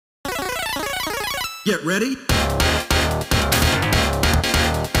Get ready.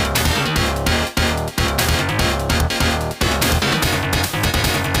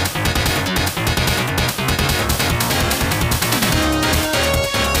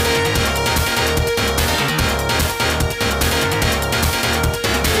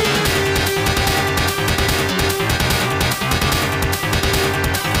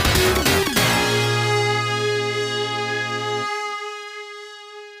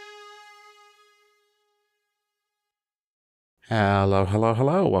 Hello, hello,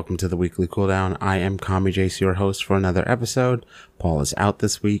 hello. Welcome to the Weekly Cooldown. I am Kami Jace, your host for another episode. Paul is out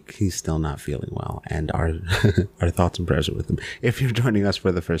this week. He's still not feeling well, and our our thoughts and prayers are with him. If you're joining us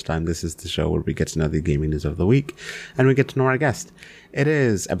for the first time, this is the show where we get to know the gaming news of the week, and we get to know our guest. It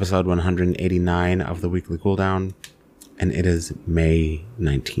is episode 189 of the Weekly Cooldown, and it is May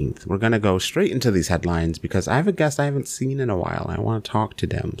 19th. We're going to go straight into these headlines because I have a guest I haven't seen in a while. I want to talk to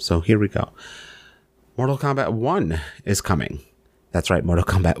them, so here we go. Mortal Kombat 1 is coming. That's right, Mortal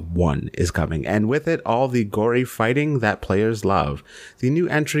Kombat 1 is coming. And with it, all the gory fighting that players love. The new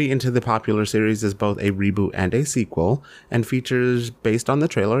entry into the popular series is both a reboot and a sequel, and features, based on the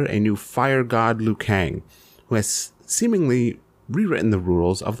trailer, a new fire god Liu Kang, who has seemingly rewritten the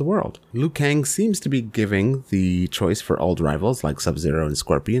rules of the world. Liu Kang seems to be giving the choice for old rivals like Sub-Zero and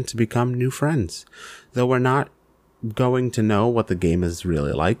Scorpion to become new friends. Though we're not going to know what the game is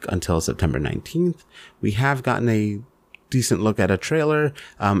really like until September 19th. We have gotten a decent look at a trailer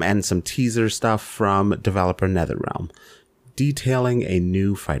and some teaser stuff from developer NetherRealm, detailing a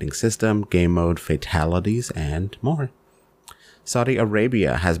new fighting system, game mode, fatalities, and more. Saudi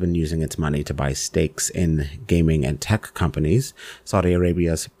Arabia has been using its money to buy stakes in gaming and tech companies. Saudi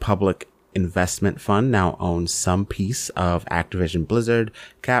Arabia's public investment fund now owns some piece of Activision Blizzard,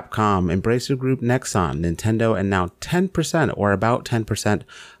 Capcom, Embracer Group, Nexon, Nintendo, and now 10% or about 10%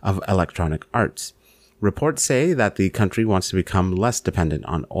 of Electronic Arts. Reports say that the country wants to become less dependent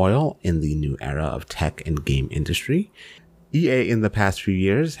on oil in the new era of tech and game industry. EA in the past few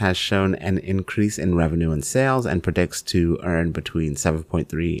years has shown an increase in revenue and sales and predicts to earn between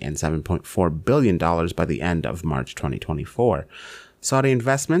 $7.3 and $7.4 billion by the end of March 2024. Saudi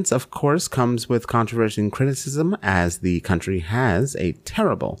investments, of course, comes with controversy and criticism as the country has a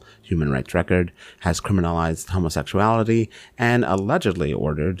terrible human rights record, has criminalized homosexuality, and allegedly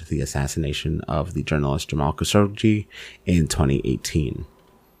ordered the assassination of the journalist Jamal Khashoggi in 2018.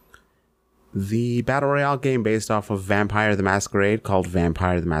 The Battle Royale game based off of Vampire the Masquerade called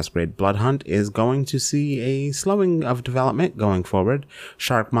Vampire the Masquerade Blood Hunt is going to see a slowing of development going forward.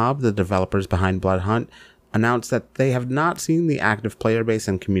 Shark Mob, the developers behind Blood Hunt, announced that they have not seen the active player base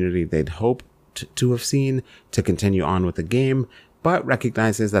and community they'd hoped to have seen to continue on with the game, but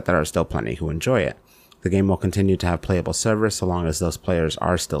recognizes that there are still plenty who enjoy it. The game will continue to have playable servers so long as those players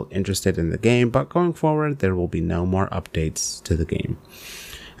are still interested in the game, but going forward, there will be no more updates to the game.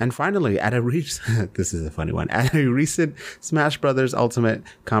 And finally, this is a funny one. At a recent Smash Bros. Ultimate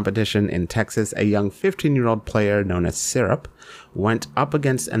competition in Texas, a young 15-year-old player known as Syrup went up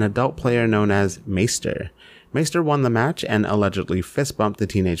against an adult player known as Maester. Maester won the match and allegedly fist bumped the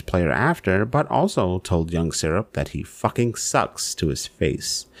teenage player after, but also told young Syrup that he fucking sucks to his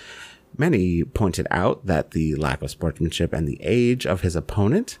face. Many pointed out that the lack of sportsmanship and the age of his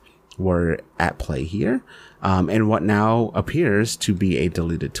opponent were at play here. In what now appears to be a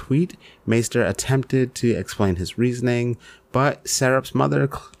deleted tweet, Maester attempted to explain his reasoning, but Syrup's mother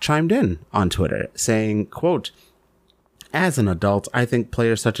chimed in on Twitter, saying, quote, "As an adult, I think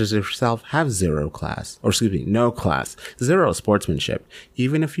players such as yourself have no class, zero sportsmanship.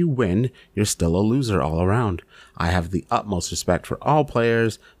 Even if you win, you're still a loser all around. I have the utmost respect for all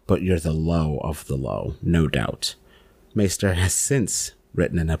players, but you're the low of the low, no doubt." Maester has since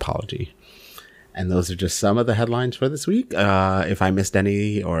written an apology. And those are just some of the headlines for this week. If I missed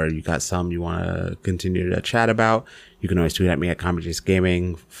any or you got some you want to continue to chat about, you can always tweet at me at ComedyJace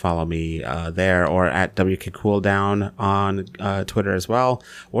Gaming. Follow me there, or at WKCooldown on Twitter as well.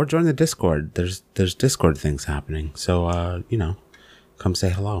 Or join the Discord. There's Discord things happening. So, come say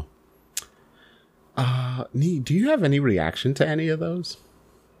hello. Nee, do you have any reaction to any of those?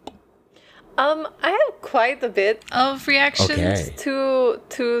 I have quite a bit of reactions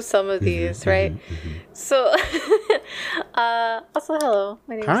to some of these, right? Mm-hmm. So, also hello.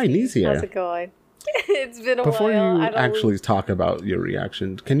 My name Hi, is Nee's. How's it going? It's been a Before while. you actually talk about your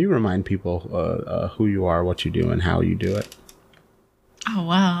reaction, can you remind people who you are, what you do, and how you do it? Oh,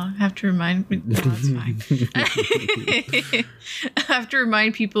 wow. I have to remind me. No, that's fine. I have to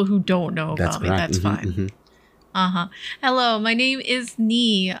remind people who don't know about me. That's fine. Mm-hmm. Hello, my name is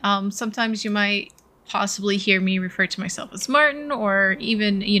Nee. Sometimes you might possibly hear me refer to myself as Martin, or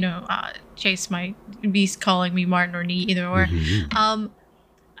even, Chase might be calling me Martin or Nee, either or.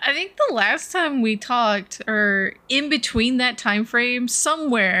 I think the last time we talked, or in between that time frame,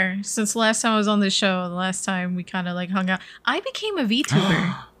 somewhere since the last time I was on the show, the last time we kind of like hung out, I became a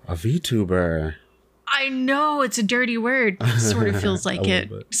VTuber. A VTuber. I know it's a dirty word. It sort of feels like it.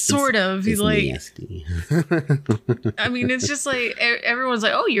 Sort of. He's like, nasty. I mean, it's just like everyone's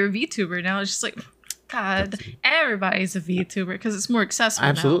like, "Oh, you're a VTuber now." It's just like, God, everybody's a VTuber because it's more accessible.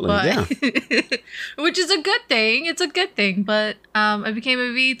 Absolutely, now. Yeah. Which is a good thing. It's a good thing. But I became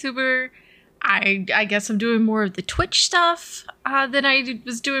a VTuber. I guess I'm doing more of the Twitch stuff than I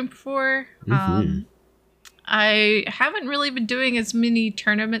was doing before. I haven't really been doing as many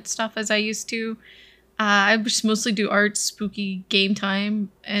tournament stuff as I used to. I just mostly do art, spooky, game time,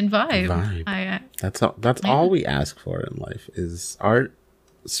 and vibe. That's all we ask for in life is art,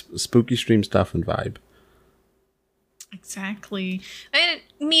 spooky stream stuff, and vibe. Exactly. And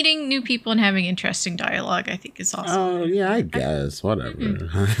meeting new people and having interesting dialogue, I think, is awesome. Oh, yeah, I guess.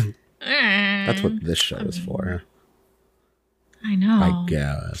 Whatever. That's what this show is for. I know. I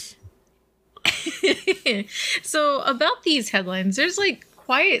guess. So, about these headlines, there's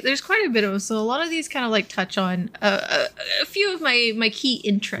quite a bit of them. So a lot of these kind of like touch on a few of my key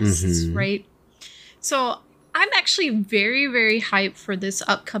interests, right? So I'm actually very, very hyped for this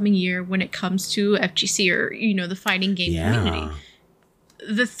upcoming year when it comes to FGC, or, the fighting game community.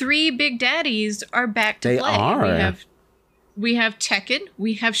 The three big daddies are back to play. Are. We have Tekken,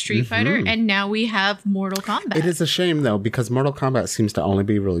 we have Street Fighter, and now we have Mortal Kombat. It is a shame, though, because Mortal Kombat seems to only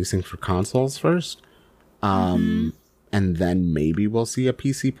be releasing for consoles first. And then maybe we'll see a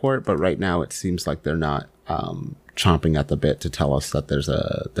PC port, but right now it seems like they're not chomping at the bit to tell us that there's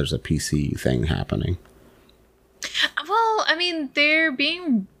a PC thing happening. Well, I mean, they're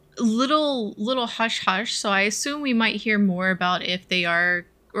being little hush hush, so I assume we might hear more about if they are,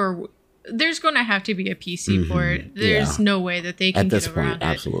 or there's going to have to be a PC port. There's no way that they can get around it. At this point,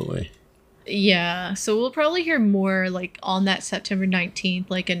 absolutely. Yeah, so we'll probably hear more like on that September 19th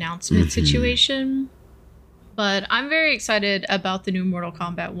like announcement situation. But I'm very excited about the new Mortal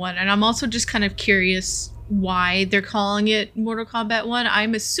Kombat 1. And I'm also just kind of curious why they're calling it Mortal Kombat 1.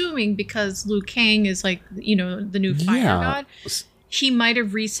 I'm assuming because Liu Kang is like, the new fire god. He might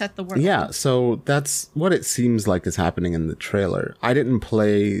have reset the world. Yeah, so that's what it seems like is happening in the trailer. I didn't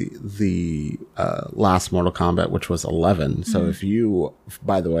play the last Mortal Kombat, which was 11. So if you,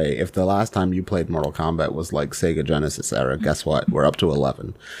 by the way, if the last time you played Mortal Kombat was like Sega Genesis era, guess what? We're up to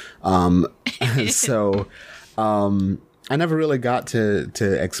 11. I never really got to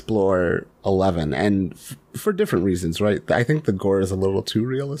explore 11, and for different reasons, right? I think the gore is a little too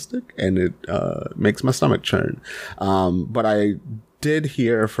realistic, and it makes my stomach churn. But I did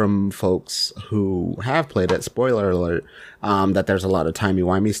hear from folks who have played it, spoiler alert, that there's a lot of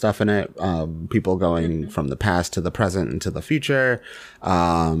timey-wimey stuff in it, people going from the past to the present and to the future,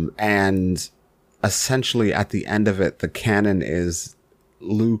 and essentially at the end of it, the canon is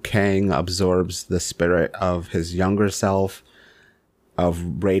Liu Kang absorbs the spirit of his younger self, of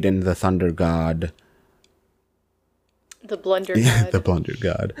Raiden the Thunder God. The Blunder God. Yeah, the Blunder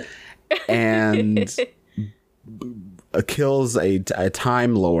God. And kills a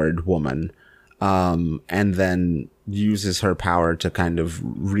Time Lord woman, and then uses her power to kind of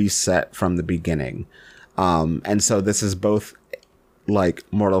reset from the beginning. And so this is both like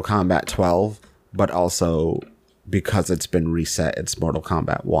Mortal Kombat 12, but also because it's been reset, it's Mortal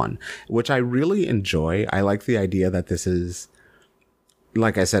Kombat 1, which I really enjoy. I like the idea that this is,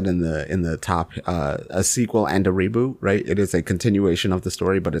 like I said in the top, a sequel and a reboot, right? It is a continuation of the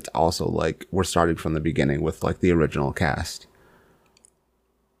story, but it's also like we're starting from the beginning with like the original cast.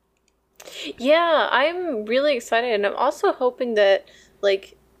 Yeah, I'm really excited, and I'm also hoping that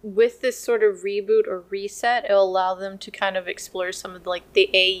like with this sort of reboot or reset, it'll allow them to kind of explore some of like the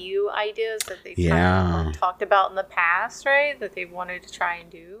AU ideas that they've kind of talked about in the past, right? That they wanted to try and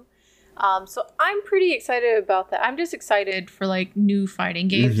do. So I'm pretty excited about that. I'm just excited for like new fighting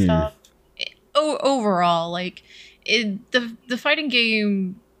game stuff. Overall, like the fighting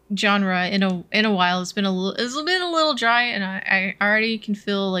game genre in a while has been a little dry, and I already can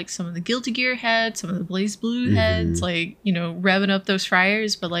feel like some of the Guilty Gear heads, some of the Blaze Blue heads, like revving up those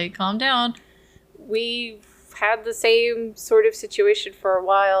fryers. But like, calm down. We've had the same sort of situation for a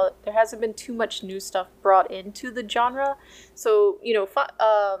while. There hasn't been too much new stuff brought into the genre. So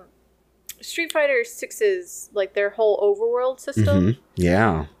Street Fighter 6's like their whole overworld system.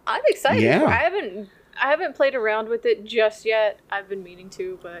 Yeah, I'm excited. Yeah. I haven't played around with it just yet. I've been meaning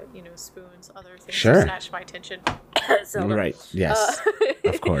to, but spoons, other things snatch my attention. So, right. Yes.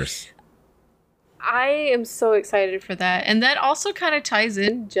 Of course. I am so excited for that. And that also kind of ties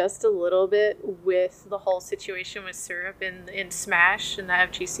in just a little bit with the whole situation with Syrup in Smash and the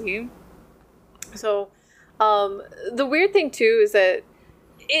FGC. So, the weird thing too is that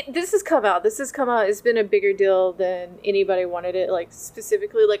this has come out. It's been a bigger deal than anybody wanted it. Like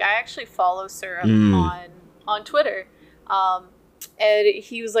specifically, like I actually follow Syrup on Twitter, and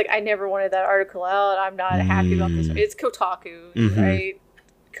he was like, "I never wanted that article out. I'm not happy about this." It's Kotaku, right?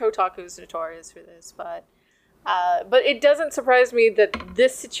 Kotaku's notorious for this, but it doesn't surprise me that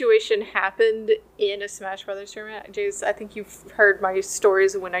this situation happened in a Smash Brothers tournament. Jace, I think you've heard my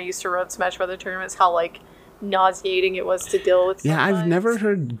stories when I used to run Smash Brothers tournaments, how like nauseating it was to deal with. Yeah, I've never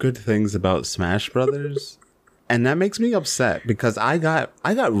heard good things about Smash Brothers, and that makes me upset because I got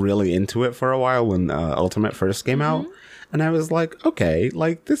really into it for a while when Ultimate first came out. And I was like, okay,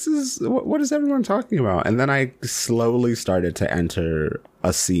 like, this is, what is everyone talking about? And then I slowly started to enter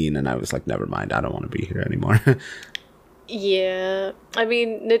a scene, and I was like, never mind, I don't want to be here anymore. Yeah. I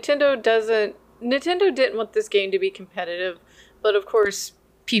mean, Nintendo didn't want this game to be competitive, but of course,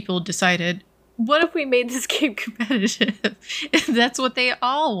 people decided, what if we made this game competitive? That's what they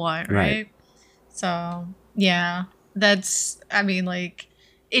all want, right? So, yeah, I mean, like,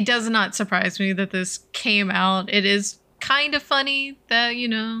 it does not surprise me that this came out. It is kind of funny that, you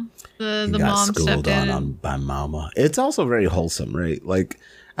know, the mom stepped in by mama. It's also very wholesome, right? Like,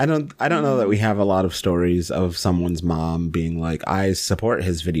 I don't know that we have a lot of stories of someone's mom being like, I support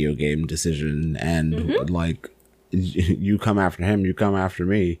his video game decision, and like, you come after him, you come after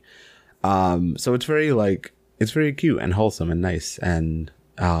me. So it's very cute and wholesome and nice, and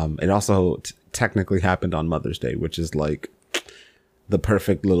it also technically happened on Mother's Day, which is like the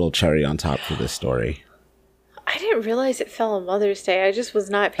perfect little cherry on top for this story. I didn't realize it fell on Mother's Day. I just was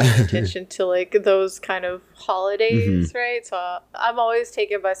not paying attention to like those kind of holidays, right? So I'm always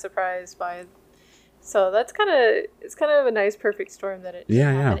taken by surprise by. So it's kind of a nice perfect storm that it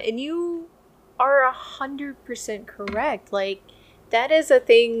happened. And you are 100% correct. Like, that is a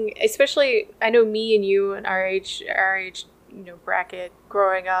thing. Especially, I know me and you and our age, you know, bracket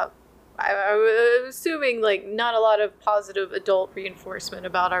growing up. I'm assuming like not a lot of positive adult reinforcement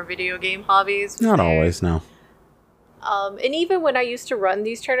about our video game hobbies. Not always, no. And even when I used to run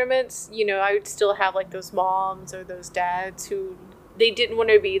these tournaments, you know, I would still have like those moms or those dads who they didn't want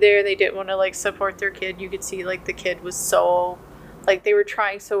to be there. They didn't want to like support their kid. You could see like the kid was so like they were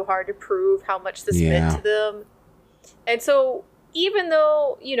trying so hard to prove how much this meant to them. And so even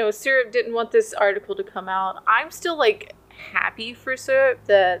though, you know, Syrup didn't want this article to come out, I'm still like happy for Syrup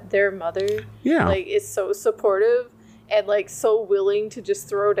that their mother like is so supportive and like so willing to just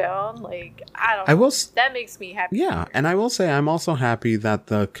throw down. Like, I don't know. That makes me happy. Yeah, and I will say I'm also happy that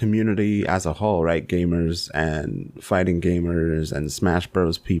the community as a whole, right, gamers and fighting gamers and Smash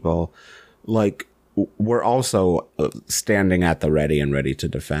Bros people, like, we're also standing at the ready and ready to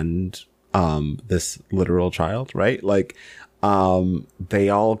defend this literal child, right? Like, they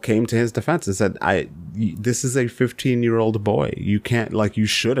all came to his defense and said, this is a 15-year-old boy. You can't, like, you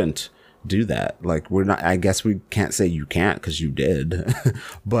shouldn't do that. Like, we're not, I guess we can't say you can't because you did,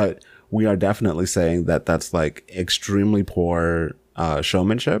 but we are definitely saying that that's like extremely poor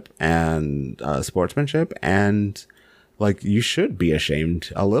showmanship and sportsmanship, and like, you should be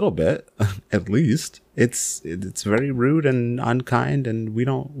ashamed a little bit, at least. It's very rude and unkind, and we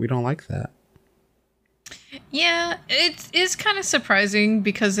don't like that. Yeah, it is kind of surprising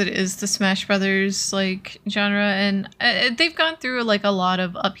because it is the Smash Brothers like genre, and they've gone through like a lot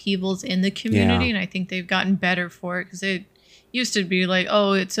of upheavals in the community, and I think they've gotten better for it because it used to be like,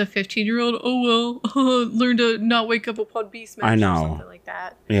 oh, it's a 15-year-old, oh well, learn to not wake up upon Beast Smash or something like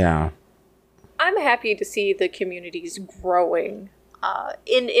that. Yeah, I'm happy to see the communities growing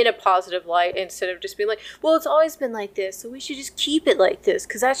in a positive light, instead of just being like, well, it's always been like this, so we should just keep it like this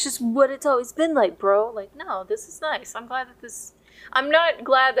because that's just what it's always been like, bro. Like, no, this is nice. I'm glad that this. I'm not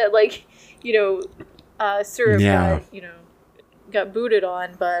glad that, like, you know, Syrup got booted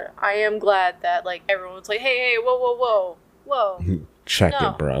on, but I am glad that like everyone's like, hey, whoa, check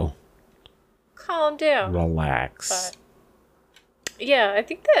it, bro. Calm down, relax. But, yeah, I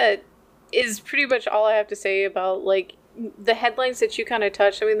think that is pretty much all I have to say about like the headlines that you kind of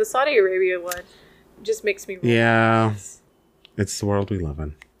touched. I mean, the Saudi Arabia one just makes me relax. It's the world we live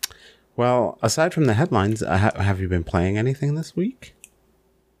in. Well, aside from the headlines, have you been playing anything this week?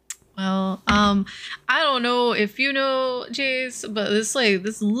 Well, I don't know if you know, Jace, but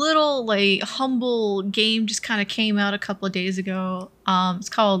this little like humble game just kind of came out a couple of days ago. It's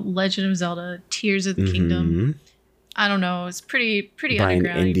called Legend of Zelda: Tears of the Kingdom. I don't know. It's pretty by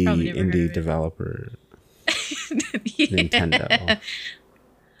underground. An indie developer. Nintendo.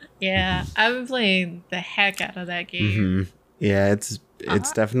 Yeah, I've been playing the heck out of that game. Mm-hmm. Yeah, it's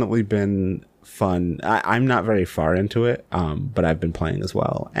definitely been fun. I'm not very far into it, but I've been playing as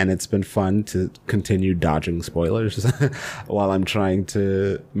well, and it's been fun to continue dodging spoilers while I'm trying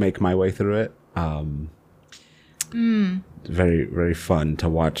to make my way through it. Very, very fun to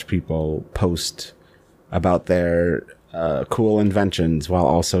watch people post about their cool inventions while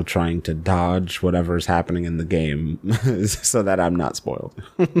also trying to dodge whatever's happening in the game so that I'm not spoiled.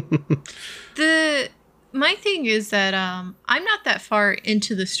 My thing is that I'm not that far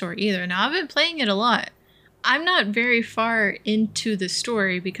into the story either. Now, I've been playing it a lot. I'm not very far into the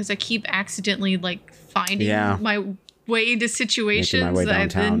story because I keep accidentally like finding my way into situations my way that I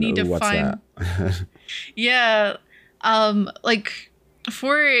then need to find. Yeah. Like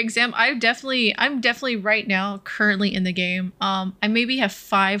for example, I'm definitely right now currently in the game. I maybe have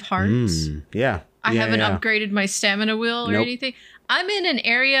 5 hearts. I haven't upgraded my stamina wheel or anything. I'm in an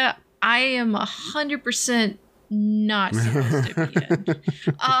area I am 100% not supposed to be in.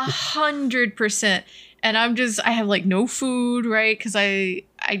 100%. And I have like no food, right? Because I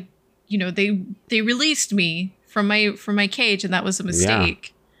they released me from my cage, and that was a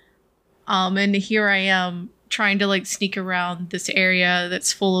mistake. And here I am trying to like sneak around this area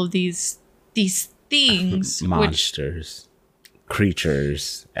that's full of these things, monsters,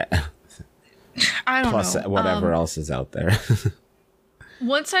 creatures. I don't know. Plus whatever else is out there.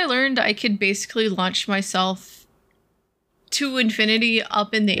 Once I learned I could basically launch myself to infinity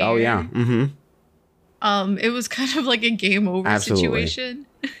up in the air. Oh yeah. Mm-hmm. It was kind of like a game over situation.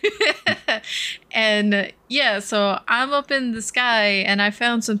 And yeah, so I'm up in the sky and I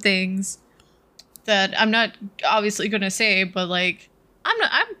found some things that I'm not obviously going to say, but like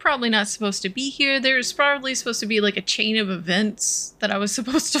I'm probably not supposed to be here. There's probably supposed to be like a chain of events that I was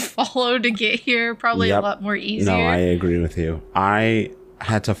supposed to follow to get here. Probably a lot more easier. No, I agree with you. I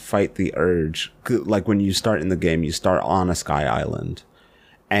had to fight the urge. Like when you start in the game, you start on a sky island.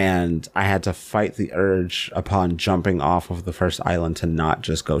 And I had to fight the urge upon jumping off of the first island to not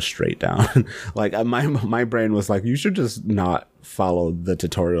just go straight down. Like my brain was like, you should just not follow the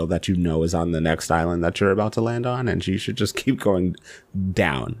tutorial that you know is on the next island that you're about to land on, and you should just keep going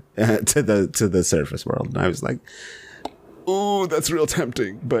down to the surface world. And I was like, oh, that's real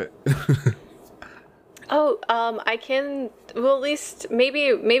tempting, but. I can. Well, at least maybe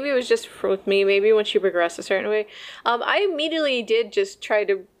it was just with me. Maybe once you progress a certain way, I immediately did just try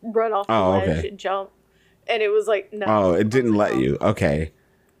to run off the ledge and jump, and it was like no. Oh, it didn't let you. Okay,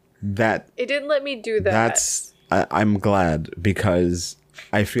 it didn't let me do that. I'm glad, because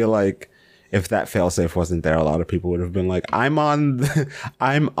I feel like if that failsafe wasn't there, a lot of people would have been like, I'm on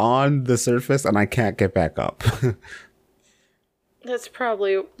the surface and I can't get back up. That's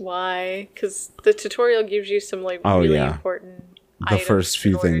probably why, because the tutorial gives you some like really important the first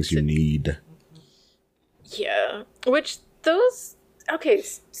few things you need. Yeah, which those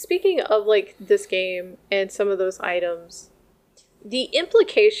speaking of like this game and some of those items, the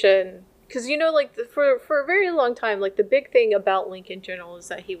implication, because like for a very long time, like the big thing about Link in general is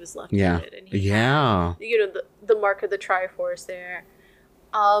that he was left-handed, and he had, the mark of the Triforce there,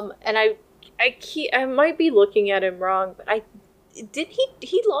 and I might be looking at him wrong, but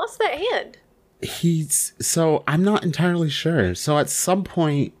he lost that hand. So I'm not entirely sure. So at some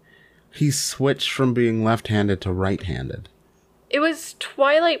point he switched from being left-handed to right-handed. It was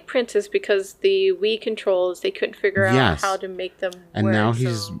Twilight Princess, because the Wii controls, they couldn't figure out how to make them work. And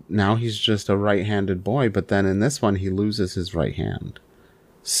now he's just a right-handed boy, but then in this one he loses his right hand.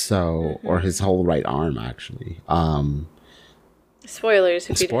 So or his whole right arm actually. Spoilers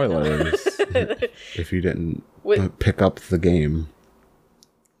if if you didn't pick up the game,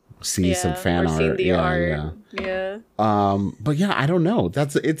 see some fan art. Yeah. But yeah, I don't know.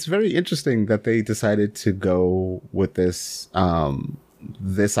 It's very interesting that they decided to go with this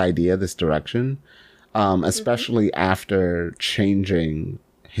this idea, this direction, especially after changing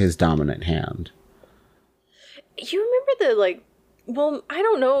his dominant hand. You remember the well, I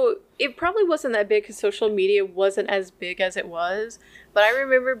don't know. It probably wasn't that big because social media wasn't as big as it was. But I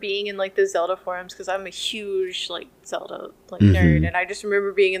remember being in the Zelda forums, because I'm a huge Zelda nerd, and I just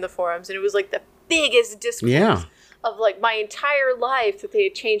remember being in the forums, and it was the biggest discourse of my entire life that they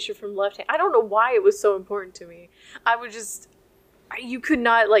had changed it from left hand. I don't know why it was so important to me. I would just. You could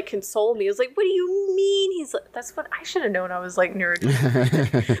not console me. I was like, what do you mean? He's that's what I should have known. I was nerd.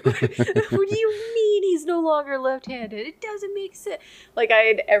 What do you mean he's no longer left-handed? It doesn't make sense. I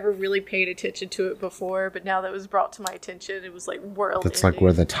had ever really paid attention to it before, but now that it was brought to my attention, it was world. That's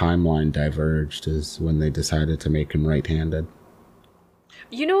where the timeline diverged, is when they decided to make him right-handed.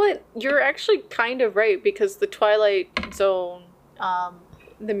 You know what? You're actually kind of right, because the Twilight Zone,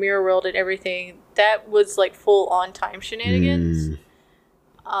 the mirror world and everything, that was like full on time shenanigans.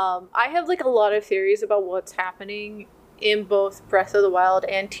 I have like a lot of theories about what's happening in both Breath of the Wild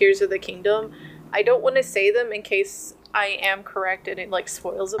and Tears of the Kingdom. I don't want to say them in case I am correct and it like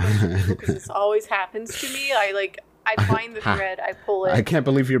spoils a bunch of people, because this always happens to me. I find the thread, I pull it. I can't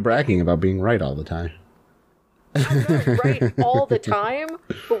believe you're bragging about being right all the time. I'm not right all the time,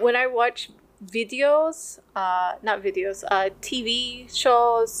 but when I watch videos, TV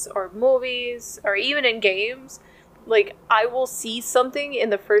shows or movies or even in games, like I will see something in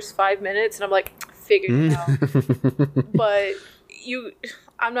the first 5 minutes and I'm like, figured it out. But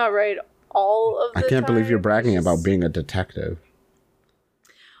I'm not right all of the time. I can't believe you're bragging about being a detective.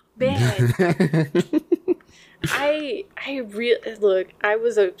 Man. I really look. I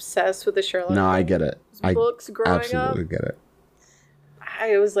was obsessed with the Sherlock. No, I get it. Books growing up. Absolutely get it.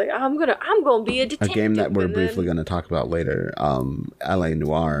 I was like, I'm gonna be a detective. A game that we're briefly going to talk about later, L.A.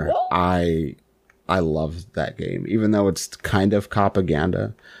 Noire. Whoa. I love that game, even though it's kind of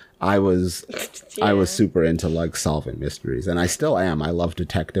propaganda. I was super into like solving mysteries, and I still am. I love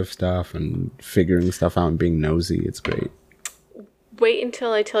detective stuff and figuring stuff out and being nosy. It's great. Wait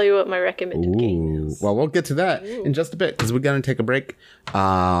until I tell you what my recommended game is. Well, we'll get to that in just a bit, because we're going to take a break.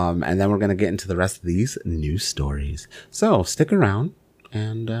 And then we're going to get into the rest of these news stories. So stick around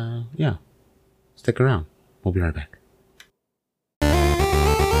and stick around. We'll be right back.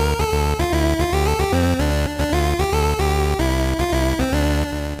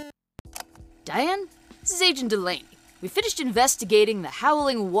 Diane, this is Agent Delaney. We finished investigating the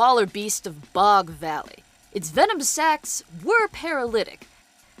howling waller beast of Bog Valley. Its venom sacs were paralytic,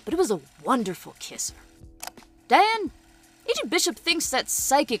 but it was a wonderful kisser. Diane, Agent Bishop thinks that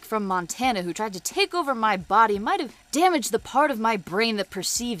psychic from Montana who tried to take over my body might have damaged the part of my brain that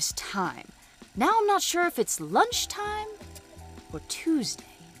perceives time. Now I'm not sure if it's lunchtime or Tuesday.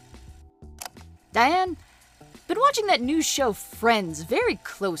 Diane, been watching that new show Friends very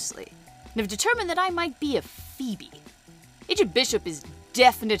closely, and have determined that I might be a Phoebe. Agent Bishop is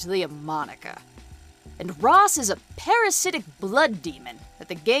definitely a Monica. And Ross is a parasitic blood demon that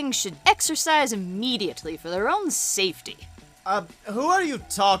the gang should exorcise immediately for their own safety. Who are you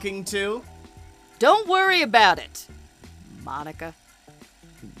talking to? Don't worry about it, Monica.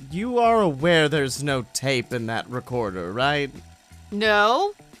 You are aware there's no tape in that recorder, right?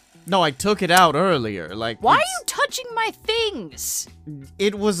 No? No, I took it out earlier, Why are you touching my things?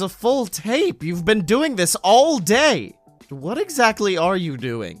 It was a full tape. You've been doing this all day. What exactly are you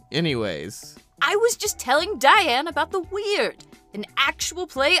doing, anyways? I was just telling Diane about The Weird, an actual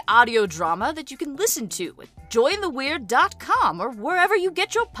play audio drama that you can listen to at jointheweird.com or wherever you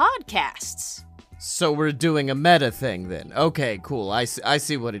get your podcasts. So we're doing a meta thing then. Okay, cool. I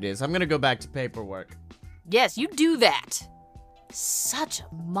see what it is. I'm gonna go back to paperwork. Yes, you do that. Such a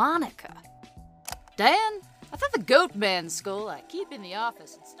Monica. Diane, I thought the goat man skull I keep in the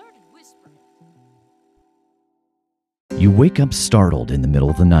office had started whispering. You wake up startled in the middle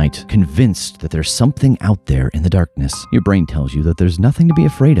of the night, convinced that there's something out there in the darkness. Your brain tells you that there's nothing to be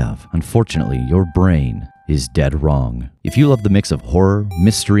afraid of. Unfortunately, your brain is dead wrong. If you love the mix of horror,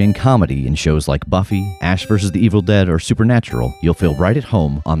 mystery, and comedy in shows like Buffy, Ash vs. the Evil Dead, or Supernatural, you'll feel right at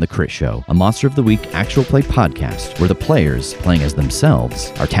home on The Crit Show, a Monster of the Week actual play podcast where the players, playing as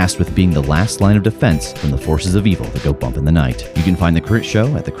themselves, are tasked with being the last line of defense from the forces of evil that go bump in the night. You can find The Crit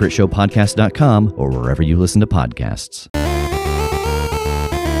Show at thecritshowpodcast.com or wherever you listen to podcasts.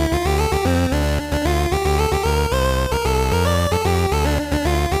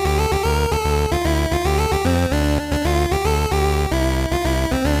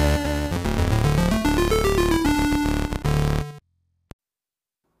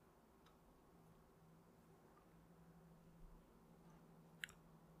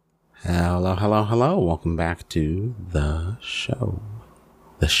 Hello. Welcome back to the show.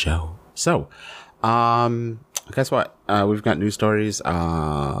 So, guess what? We've got news stories.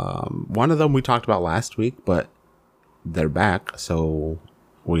 One of them we talked about last week, but they're back, so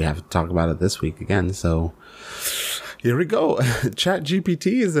we have to talk about it this week again. So here we go.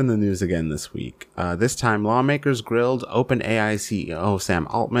 ChatGPT is in the news again this week. This time, lawmakers grilled OpenAI CEO Sam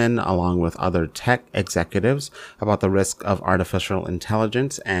Altman, along with other tech executives, about the risk of artificial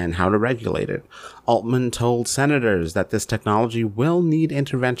intelligence and how to regulate it. Altman told senators that this technology will need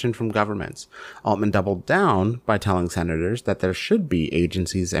intervention from governments. Altman doubled down by telling senators that there should be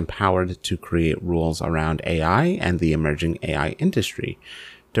agencies empowered to create rules around AI and the emerging AI industry.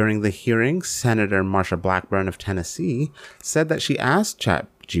 During the hearing, Senator Marsha Blackburn of Tennessee said that she asked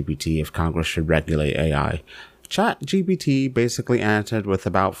ChatGPT if Congress should regulate AI. ChatGPT basically answered with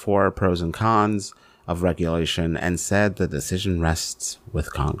about 4 pros and cons. of regulation and said the decision rests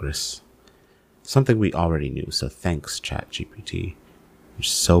with Congress. Something we already knew, so thanks, ChatGPT. You're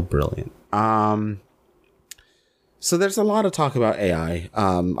so brilliant. So there's a lot of talk about AI.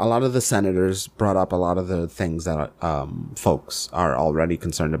 A lot of the senators brought up a lot of the things that folks are already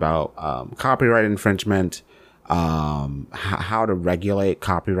concerned about. Copyright infringement, how to regulate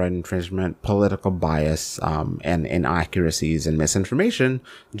copyright infringement, political bias, and inaccuracies and misinformation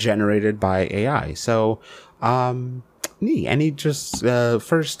generated by AI. So, any just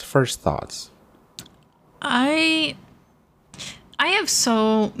first thoughts? I have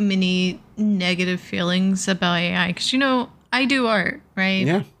so many negative feelings about AI because, I do art, right?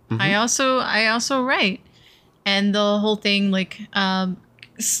 Yeah. Mm-hmm. I also write, and the whole thing,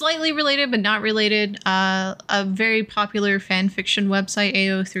 slightly related but not related. A very popular fan fiction website,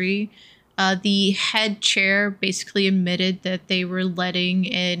 AO3. The head chair basically admitted that they were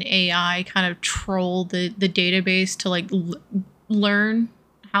letting an AI kind of troll the database to learn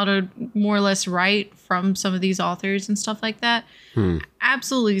how to more or less write from some of these authors and stuff like that.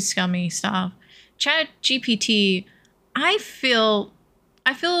 Absolutely scummy stuff. ChatGPT, I feel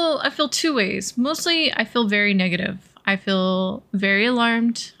two ways. Mostly I feel very negative. I feel very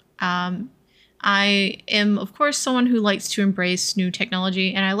alarmed. I am, of course, someone who likes to embrace new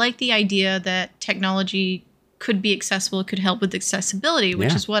technology, and I like the idea that technology could be accessible, could help with accessibility,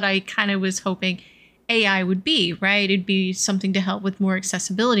 which is what I kind of was hoping AI would be, right? It'd be something to help with more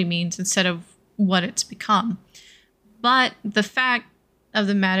accessibility means instead of what it's become. But the fact of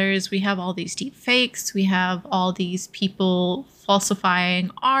the matter is we have all these deep fakes. We have all these people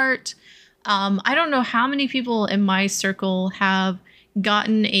falsifying art. I don't know how many people in my circle have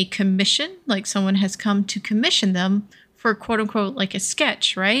gotten a commission, like someone has come to commission them for quote unquote like a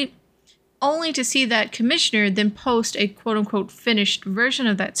sketch, right? Only to see that commissioner then post a quote unquote finished version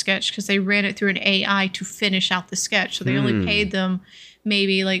of that sketch because they ran it through an AI to finish out the sketch. So they only paid them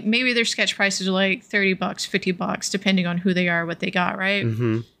maybe their sketch prices are like $30, $50, depending on who they are, what they got, right?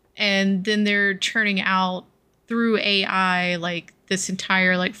 Mm-hmm. And then they're churning out through AI like this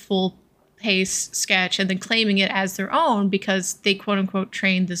entire like full pace sketch and then claiming it as their own because they quote unquote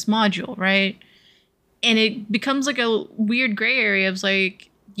trained this module, right? And it becomes like a weird gray area of like,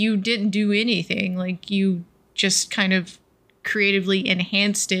 you didn't do anything. Like you just kind of creatively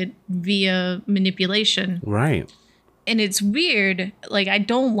enhanced it via manipulation. Right. And it's weird. Like, I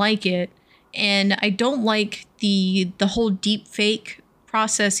don't like it. And I don't like the whole deep fake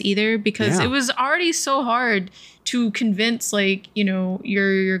process either, because it was already so hard to convince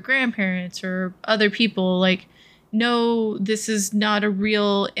your grandparents or other people, like, no, this is not a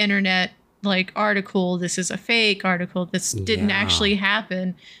real internet article, this is a fake article, this didn't actually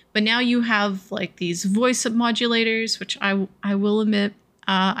happen. But now you have like these voice modulators, which I will admit,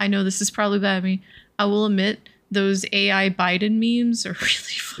 I know this is probably bad of me, I will admit those AI Biden memes are really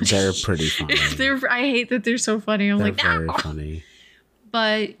funny. They're pretty funny. I hate that they're so funny. They're very funny.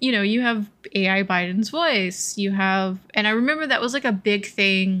 But you have AI Biden's voice, you have, and I remember that was like a big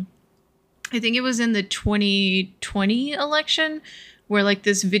thing, I think it was in the 2020 election, where like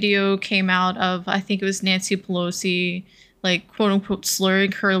this video came out of, I think it was Nancy Pelosi, like quote unquote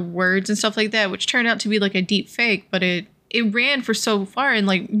slurring her words and stuff like that, which turned out to be like a deep fake, but it ran for so far, and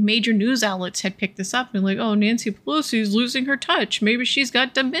like major news outlets had picked this up and like, oh, Nancy Pelosi's losing her touch, maybe she's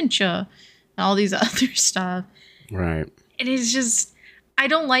got dementia, and all these other stuff. Right. And it's just, I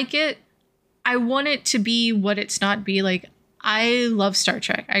don't like it. I want it to be what it's not be. Like, I love Star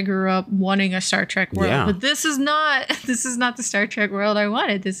Trek. I grew up wanting a Star Trek world, but this is not the Star Trek world I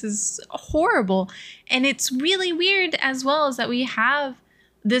wanted. This is horrible. And it's really weird as well, is that we have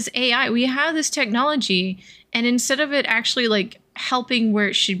this AI, we have this technology, and instead of it actually like helping where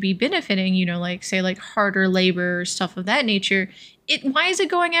it should be benefiting, like say like harder labor or stuff of that nature, why is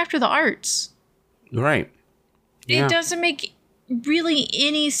it going after the arts? Right. Yeah. It doesn't make really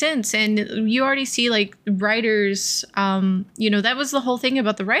any sense. And you already see like writers, that was the whole thing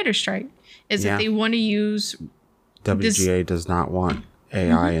about the writer strike, is that they want to use WGA does not want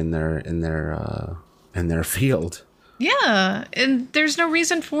AI in their field. Yeah, and there's no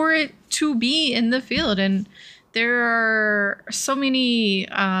reason for it to be in the field. And there are so many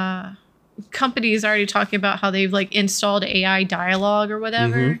companies already talking about how they've like installed AI dialogue or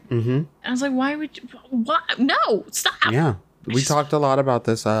whatever. And I was like, why would you, what? No, stop. Yeah. We talked a lot about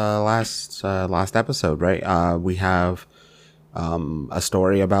this last episode, right? We have a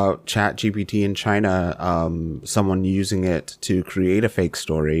story about ChatGPT in China, someone using it to create a fake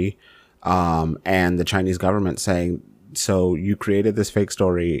story, and the Chinese government saying so you created this fake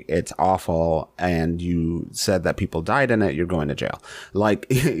story, it's awful, and you said that people died in it, you're going to jail. Like,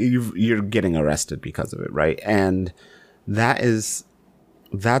 you're getting arrested because of it, right? And that's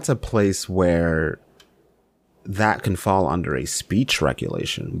a place where that can fall under a speech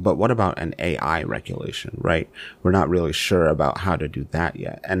regulation. But what about an AI regulation, right? We're not really sure about how to do that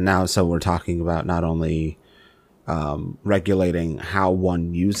yet. And now, so we're talking about not only regulating how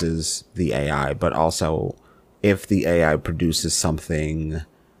one uses the AI, but also if the AI produces something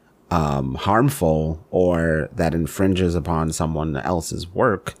harmful or that infringes upon someone else's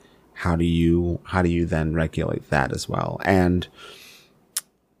work, how do you then regulate that as well? And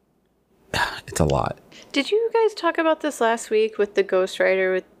it's a lot. Did you guys talk about this last week with the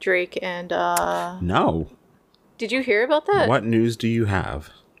ghostwriter with Drake and No. Did you hear about that? What news do you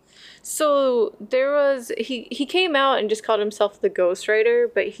have? So there was he came out and just called himself the ghostwriter,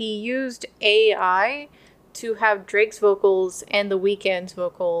 but he used AI to have Drake's vocals and The Weeknd's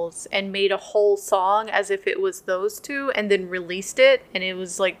vocals and made a whole song as if it was those two, and then released it, and it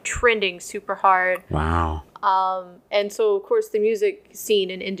was like trending super hard. Wow. And so of course the music scene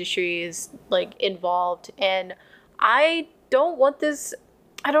and industry is like involved, and I don't want this.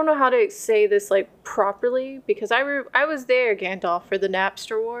 I don't know how to say this like properly, because I was there, Gandalf, for the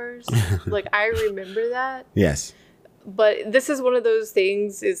Napster Wars. Like, I remember that. Yes. But this is one of those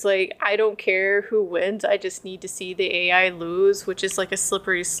things, it's like, I don't care who wins, I just need to see the AI lose, which is like a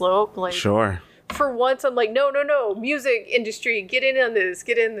slippery slope. Like, sure. For once, I'm like, no, music industry, get in on this,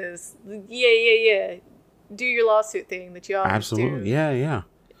 yeah. Do your lawsuit thing that you always Absolutely. do. Yeah.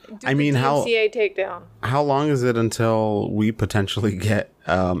 Do I mean, DMCA takedown. How long is it until we potentially get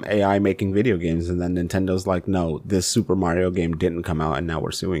AI making video games, and then Nintendo's like, no, this Super Mario game didn't come out, and now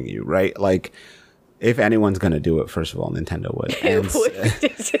we're suing you, right? Like, if anyone's going to do it, first of all, Nintendo would.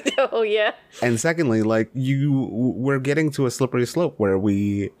 Oh, yeah. And secondly, like, we're getting to a slippery slope where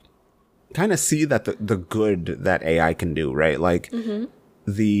we kind of see that the good that AI can do, right? Like,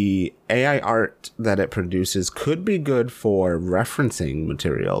 the AI art that it produces could be good for referencing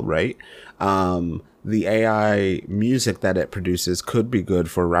material, right? The AI music that it produces could be good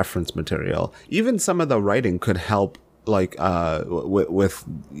for reference material. Even some of the writing could help, like, with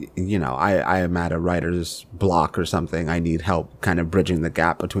you know, I am at a writer's block or something. I need help kind of bridging the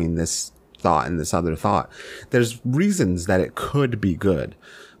gap between this thought and this other thought. There's reasons that it could be good,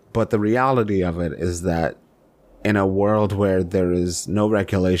 but the reality of it is that in a world where there is no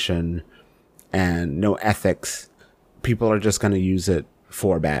regulation and no ethics, people are just going to use it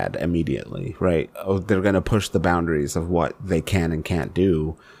for bad immediately, right? Oh, they're going to push the boundaries of what they can and can't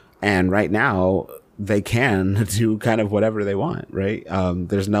do. And right now, they can do kind of whatever they want, right?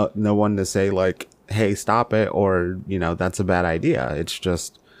 There's no one to say, like, hey, stop it, or, you know, that's a bad idea. It's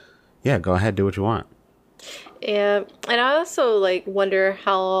just, yeah, go ahead, do what you want. Yeah, and I also, like, wonder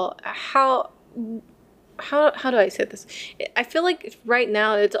how do I say this? I feel like right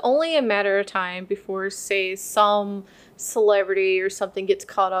now it's only a matter of time before, say, some celebrity or something gets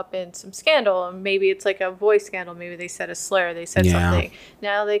caught up in some scandal, and maybe it's like a voice scandal. Maybe they said a slur, they said something.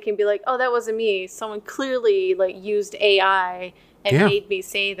 Now they can be like, oh, that wasn't me. Someone clearly, like, used AI and made me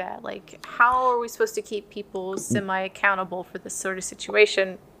say that. Like, how are we supposed to keep people semi-accountable for this sort of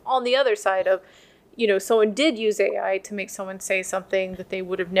situation? On the other side of, you know, someone did use AI to make someone say something that they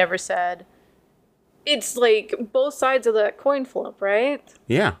would have never said. It's like both sides of that coin flip, right?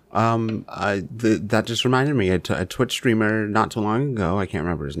 Yeah. That just reminded me, a Twitch streamer not too long ago, I can't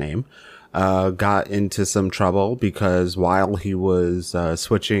remember his name, got into some trouble because while he was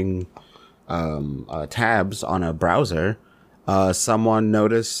switching tabs on a browser, someone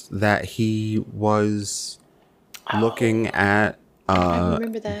noticed that he was looking at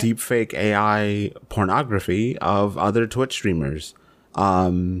deepfake AI pornography of other Twitch streamers.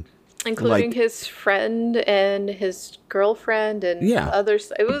 Including, like, his friend and his girlfriend and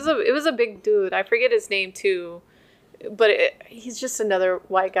others. It was a big dude. I forget his name too, but he's just another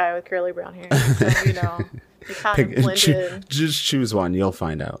white guy with curly brown hair. So, you know, they kind of blend in. Just choose one, you'll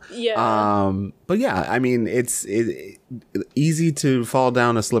find out. Yeah. But yeah, I mean, it's easy to fall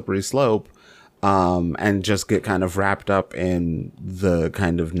down a slippery slope, and just get kind of wrapped up in the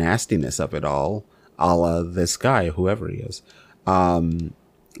kind of nastiness of it all, a la this guy, whoever he is.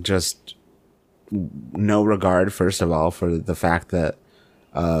 Just no regard, first of all, for the fact that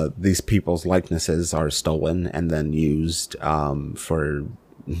these people's likenesses are stolen and then used for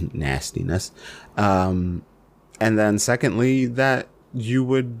nastiness. And then secondly, that you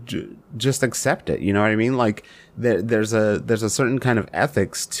would just accept it. You know what I mean? Like, there's a certain kind of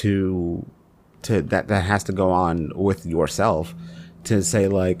ethics to that has to go on with yourself to say,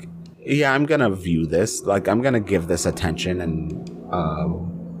 like, yeah, I'm gonna view this, like, I'm gonna give this attention and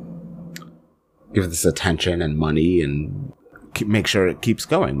money and make sure it keeps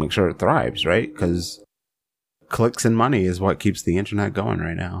going, make sure it thrives, right? Because clicks and money is what keeps the internet going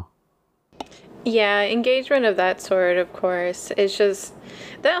right now. Yeah, engagement of that sort, of course. It's just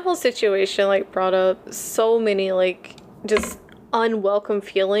that whole situation like brought up so many like just unwelcome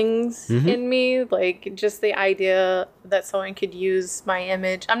feelings in me. Like just the idea that someone could use my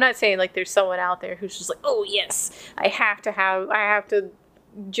image. I'm not saying like there's someone out there who's just like, oh yes, I have to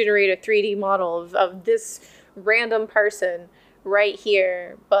generate a 3D model of this random person right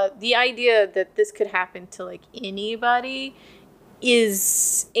here. But the idea that this could happen to like anybody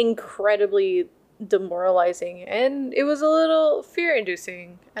is incredibly demoralizing, and it was a little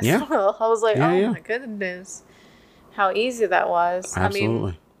fear-inducing as well. I was like, my goodness, how easy that was.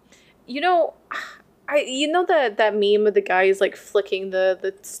 Absolutely. I mean, you know that meme of the guy who's like flicking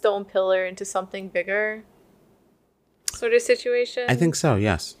the stone pillar into something bigger sort of situation? I think so,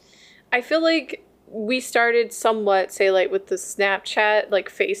 yes. I feel like we started somewhat, say, like with the Snapchat like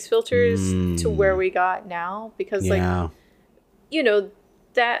face filters to where we got now, because like, you know,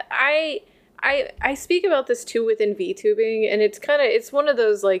 that I speak about this too within VTubing, and it's one of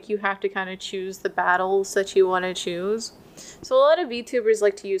those like you have to kind of choose the battles that you want to choose. So a lot of VTubers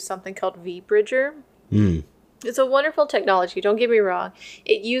like to use something called VBridger. It's a wonderful technology, don't get me wrong.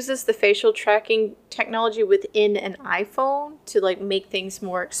 It uses the facial tracking technology within an iPhone to like make things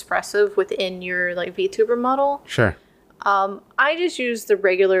more expressive within your like VTuber model. Sure. I just use the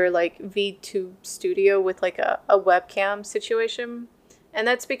regular like VTube Studio with like a webcam situation. And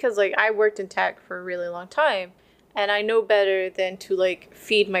that's because like I worked in tech for a really long time, and I know better than to like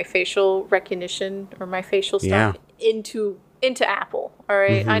feed my facial recognition or my facial stuff into Apple. All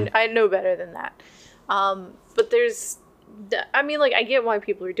right? I know better than that. But I mean, like, I get why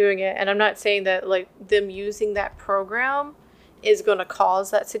people are doing it, and I'm not saying that like them using that program is going to cause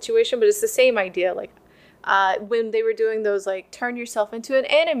that situation, but it's the same idea. Like, when they were doing those like turn yourself into an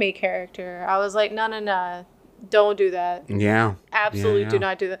anime character, I was like, no, don't do that. Yeah, absolutely do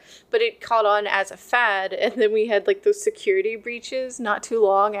not do that. But it caught on as a fad, and then we had like those security breaches not too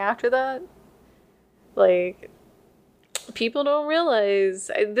long after that. Like, people don't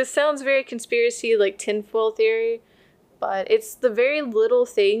realize, this sounds very conspiracy, like tinfoil theory, but it's the very little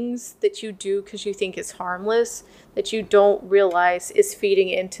things that you do because you think it's harmless that you don't realize is feeding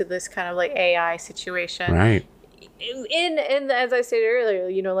into this kind of like AI situation. Right. And as I said earlier,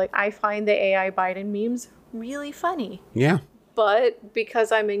 you know, like I find the AI Biden memes really funny. Yeah. But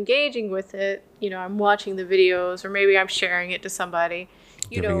because I'm engaging with it, you know, I'm watching the videos, or maybe I'm sharing it to somebody,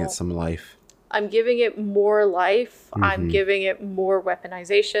 Giving it some life. I'm giving it more life. I'm giving it more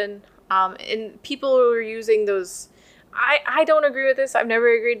weaponization. And people who are using those, I don't agree with this. I've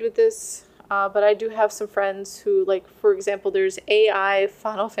never agreed with this. But I do have some friends who, like, for example, there's AI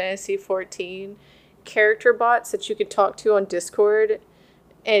Final Fantasy 14 character bots that you could talk to on Discord,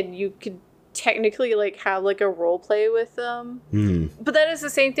 and you could technically like have like a role play with them. But that is the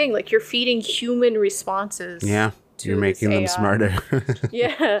same thing. Like, you're feeding human responses. Yeah. You're making them smarter.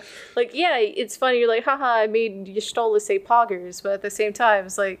 Yeah. Like, yeah, it's funny. You're like, haha, I made Y'shtola say poggers. But at the same time,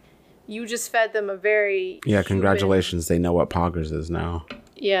 it's like, you just fed them a very congratulations. They know what poggers is now.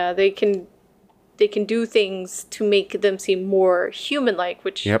 Yeah, they can do things to make them seem more human-like,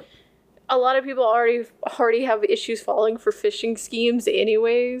 which a lot of people already have issues falling for phishing schemes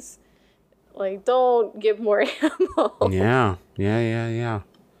anyways. Like, don't give more ammo. Yeah.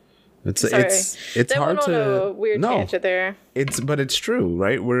 It's that hard went on to a weird tangent there. But it's true,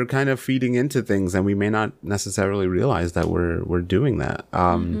 right? We're kind of feeding into things, and we may not necessarily realize that we're doing that.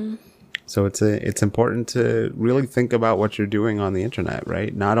 So it's important to really think about what you're doing on the internet,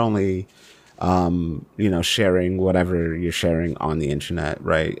 right? Not only sharing whatever you're sharing on the internet,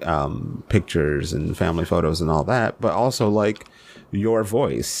 right? Pictures and family photos and all that, but also like your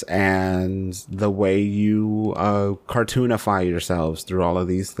voice and the way you cartoonify yourselves through all of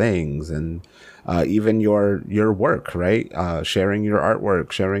these things, and even your work, right? Sharing your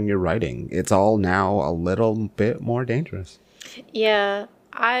artwork, sharing your writing. It's all now a little bit more dangerous. Yeah,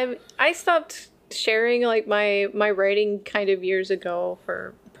 I stopped sharing like my writing kind of years ago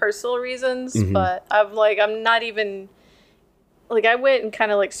for personal reasons, but I'm not even like, I went and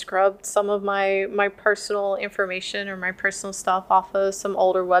kind of like scrubbed some of my personal information or my personal stuff off of some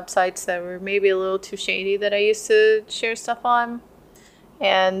older websites that were maybe a little too shady that I used to share stuff on.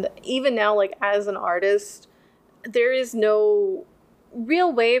 And even now, like, as an artist, there is no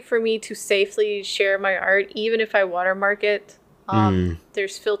real way for me to safely share my art, even if I watermark it.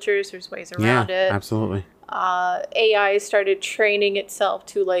 There's filters, there's ways around it. Absolutely. AI started training itself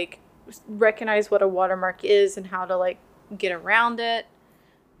to like recognize what a watermark is and how to like get around it.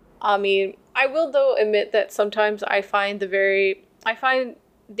 I mean, I will though admit that sometimes I find the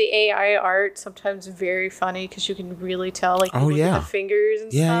AI art sometimes very funny because you can really tell like you look at the fingers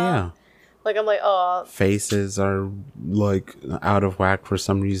and stuff. Yeah. Like I'm like, oh, faces are like out of whack for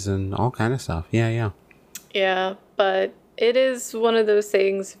some reason, all kind of stuff. Yeah, but it is one of those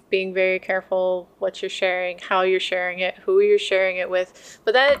things, being very careful what you're sharing, how you're sharing it, who you're sharing it with.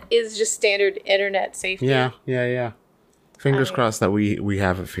 But that is just standard internet safety. Yeah. Fingers crossed that we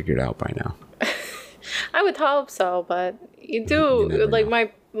have it figured out by now. I would hope so, but you like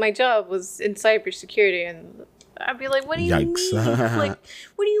know. My job was in cybersecurity, and I'd be like, what do you mean?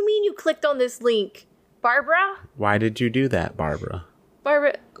 What do you mean you clicked on this link, Barbara? Why did you do that, Barbara?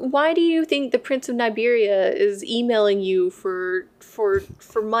 Barbara, why do you think the Prince of Niberia is emailing you for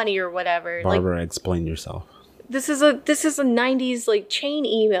money or whatever? Barbara, like, explain yourself. This is a 90s like chain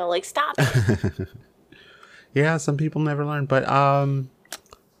email. Like, stop it. Yeah, some people never learn, but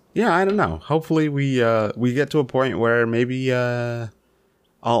yeah, I don't know. Hopefully we get to a point where maybe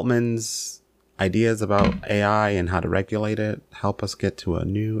Altman's ideas about AI and how to regulate it help us get to a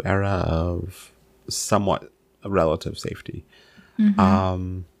new era of somewhat relative safety.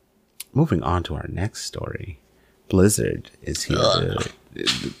 Mm-hmm. Moving on to our next story. Blizzard is here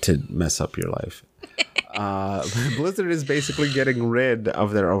to mess up your life. Blizzard is basically getting rid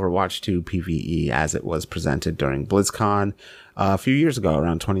of their Overwatch 2 PvE as it was presented during BlizzCon a few years ago,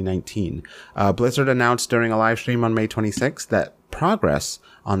 around 2019. Blizzard announced during a live stream on May 26th that progress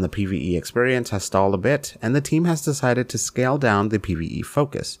on the PvE experience has stalled a bit, and the team has decided to scale down the PvE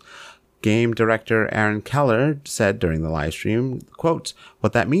focus. Game director Aaron Keller said during the live stream, quote,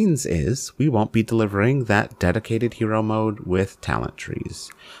 "What that means is we won't be delivering that dedicated hero mode with talent trees.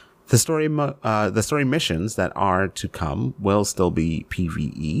 The story missions that are to come will still be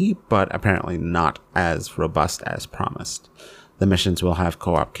PvE, but apparently not as robust as promised. The missions will have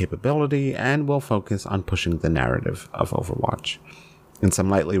co-op capability and will focus on pushing the narrative of Overwatch." In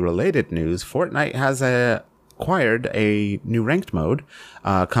some lightly related news, Fortnite has acquired a new ranked mode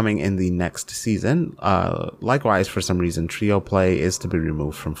coming in the next season. Likewise, for some reason, trio play is to be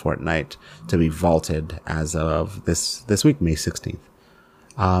removed from Fortnite to be vaulted as of this week, May 16th.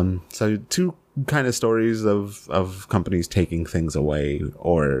 So two kind of stories of companies taking things away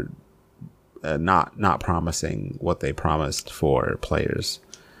or not promising what they promised for players.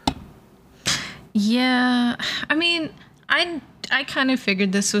 Yeah, I mean, I kind of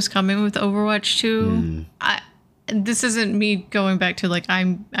figured this was coming with Overwatch 2. This isn't me going back to like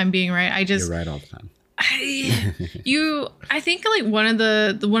I'm being right. You're right all the time. I think like one of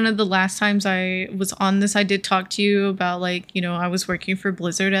the last times I was on this, I did talk to you about like, you know, I was working for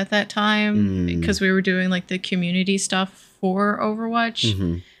Blizzard at that time because we were doing like the community stuff for Overwatch.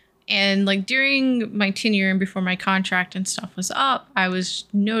 Mm-hmm. And like during my tenure and before my contract and stuff was up, I was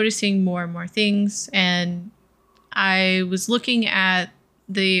noticing more and more things, and I was looking at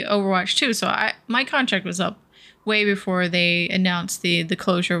the Overwatch 2. So my contract was up way before they announced the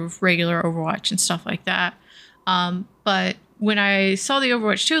closure of regular Overwatch and stuff like that. But when I saw the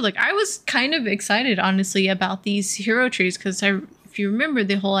Overwatch 2, like I was kind of excited, honestly, about these hero trees because if you remember,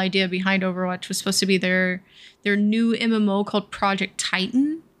 the whole idea behind Overwatch was supposed to be their new MMO called Project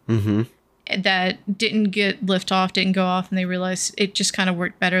Titan. Mm-hmm. That didn't go off, and they realized it just kind of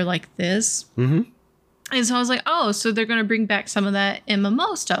worked better like this. Mm-hmm. And so I was like, oh, so they're going to bring back some of that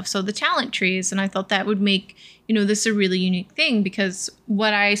MMO stuff. So the talent trees. And I thought that would make, you know, this a really unique thing, because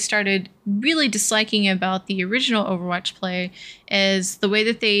what I started really disliking about the original Overwatch play is the way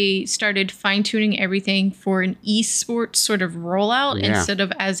that they started fine-tuning everything for an esports sort of rollout instead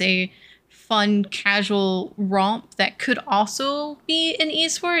of as a fun, casual romp that could also be an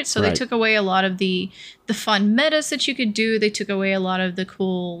esports. So they took away a lot of the fun metas that you could do. They took away a lot of the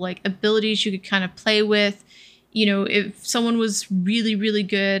cool like abilities you could kind of play with. You know, if someone was really, really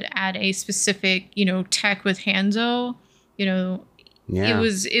good at a specific, you know, tech with Hanzo, you know, it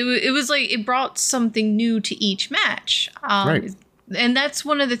was like it brought something new to each match. And that's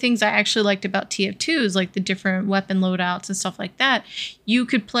one of the things I actually liked about TF2 is like the different weapon loadouts and stuff like that. You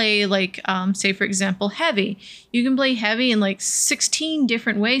could play like, say, for example, Heavy. You can play Heavy in like 16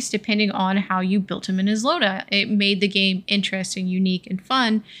 different ways depending on how you built him in his loadout. It made the game interesting, unique, and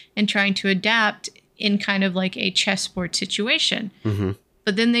fun, and trying to adapt in kind of like a chessboard situation. Mm-hmm.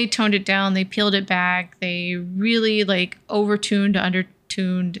 But then they toned it down. They peeled it back. They really like overtuned,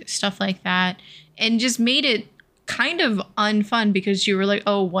 undertuned, stuff like that, and just made it kind of unfun because you were like,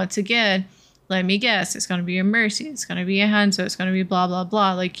 oh, once again, let me guess, it's going to be a Mercy, it's going to be a Hanzo, it's going to be blah, blah,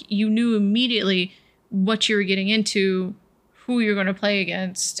 blah. Like you knew immediately what you were getting into, who you're going to play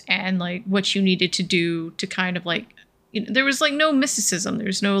against and like what you needed to do to kind of like, there was like no mysticism.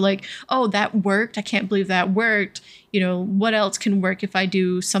 There's no like, oh, that worked. I can't believe that worked. What else can work if I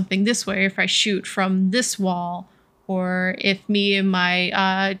do something this way, if I shoot from this wall, or if me and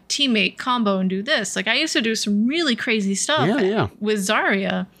my teammate combo and do this. Like I used to do some really crazy stuff with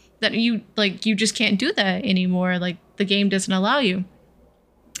Zarya that you just can't do that anymore. Like the game doesn't allow you.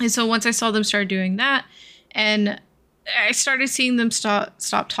 And so once I saw them start doing that, and I started seeing them stop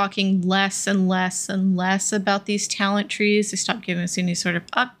talking less and less and less about these talent trees. They stopped giving us any sort of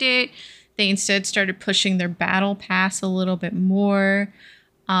update. They instead started pushing their battle pass a little bit more.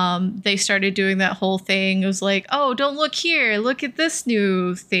 They started doing that whole thing. It was like, oh, don't look here. Look at this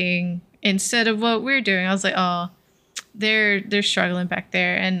new thing instead of what we're doing. I was like, oh, they're struggling back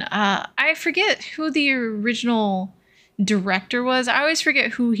there. And I forget who the original director was. I always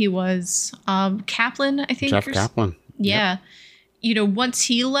forget who he was. Kaplan, I think. Jeff Kaplan. Yeah. Yep. Once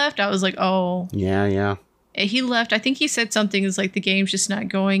he left, I was like, oh. Yeah. He left. I think he said something is like the game's just not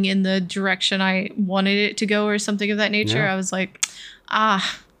going in the direction I wanted it to go or something of that nature. Yeah. I was like,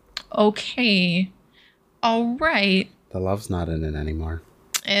 okay. All right. The love's not in it anymore.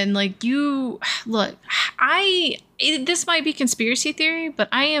 And like look, this might be conspiracy theory, but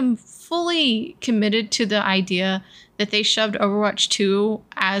I am fully committed to the idea that they shoved Overwatch 2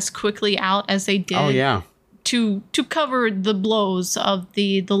 as quickly out as they did. Oh, yeah. To cover the blows of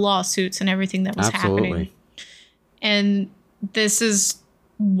the lawsuits and everything that was happening. And this is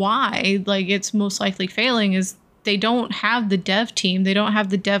why like it's most likely failing is they don't have the dev team. They don't have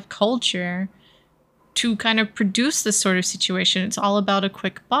the dev culture to kind of produce this sort of situation. It's all about a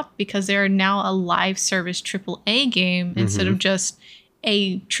quick buck because they are now a live service AAA game instead of just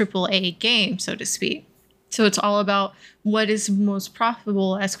a AAA game, so to speak. So it's all about what is most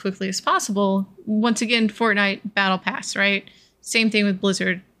profitable as quickly as possible. Once again, Fortnite Battle Pass, right? Same thing with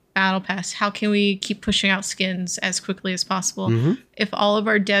Blizzard Battle Pass. How can we keep pushing out skins as quickly as possible? If all of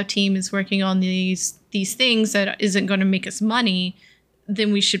our dev team is working on these things that isn't going to make us money,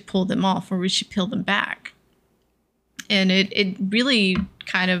 then we should pull them off or we should peel them back. And it really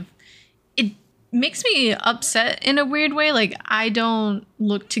kind of, it makes me upset in a weird way. Like I don't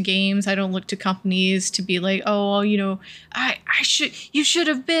look to games, I don't look to companies to be like, oh, you should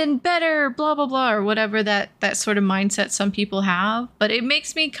have been better, blah blah blah, or whatever that sort of mindset some people have. But it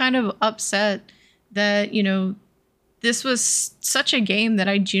makes me kind of upset that this was such a game that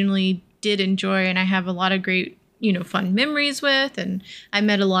I genuinely did enjoy, and I have a lot of great fun memories with, and I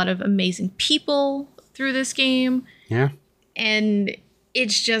met a lot of amazing people through this game. Yeah. And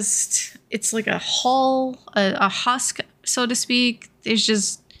it's like a husk, so to speak.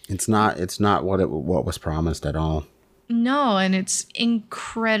 It's not what was promised at all. No, and it's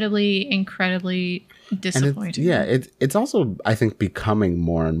incredibly disappointing. It's also, I think, becoming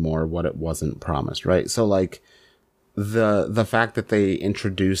more and more what it wasn't promised, right? So like the fact that they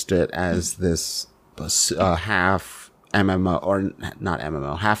introduced it as this half MMO or not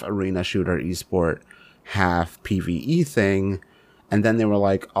MMO, half arena shooter esport, half PvE thing. And then they were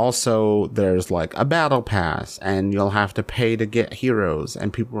like, also, there's like a battle pass and you'll have to pay to get heroes.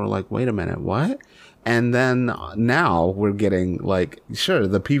 And people were like, wait a minute, what? And then now we're getting like, sure,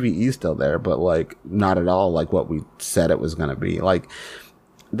 the PvE is still there, but like not at all like what we said it was going to be. Like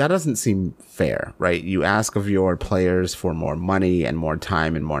that doesn't seem fair, right? You ask of your players for more money and more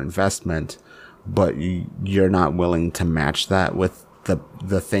time and more investment, but you're not willing to match that with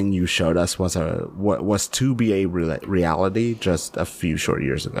the thing you showed us was to be a reality just a few short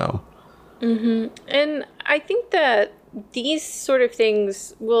years ago. And I think that these sort of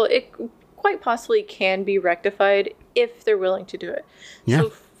things, it quite possibly can be rectified if they're willing to do it. Yeah. So,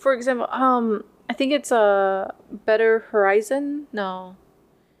 for example, I think it's a Better Horizon. No,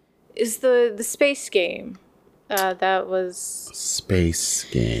 is the space game. That was space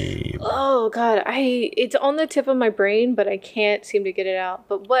game. Oh god, it's on the tip of my brain, but I can't seem to get it out.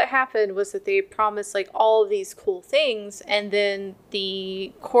 But what happened was that they promised like all of these cool things, and then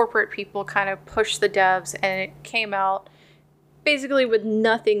the corporate people kind of pushed the devs, and it came out basically with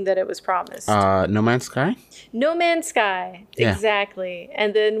nothing that it was promised. No Man's Sky? No Man's Sky. Yeah. Exactly.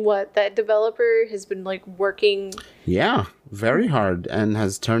 And then that developer has been like working very hard and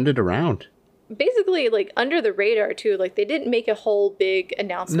has turned it around. Basically like under the radar too. Like they didn't make a whole big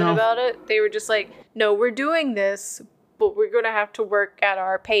announcement about it. They were just like, no, we're doing this, but we're going to have to work at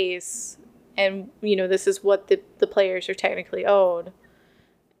our pace. And, this is what the players are technically owed.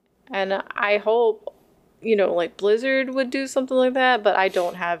 And I hope, like Blizzard would do something like that, but I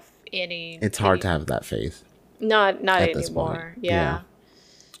don't have any. It's hard to have that faith. Not anymore. Yeah.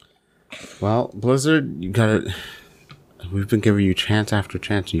 Well, Blizzard, you got it. We've been giving you chance after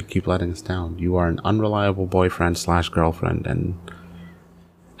chance, and you keep letting us down. You are an unreliable boyfriend/girlfriend, and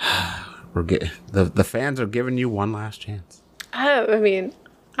the fans are giving you one last chance. I mean,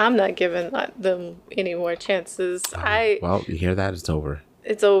 I'm not giving them any more chances. Well, you hear that? It's over.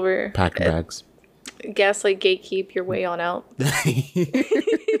 It's over. Pack your bags. Gaslight, gatekeep your way on out.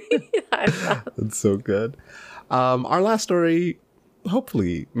 That's so good. Our last story,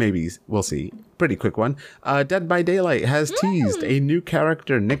 hopefully, maybe we'll see. Pretty quick one. Dead by Daylight has teased a new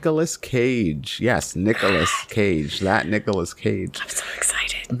character, Nicolas Cage. Yes, Nicolas Cage. That Nicolas Cage. I'm so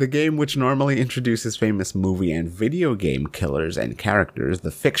excited. The game, which normally introduces famous movie and video game killers and characters,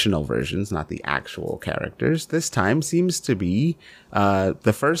 the fictional versions, not the actual characters, this time seems to be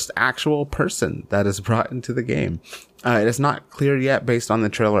the first actual person that is brought into the game. It is not clear yet, based on the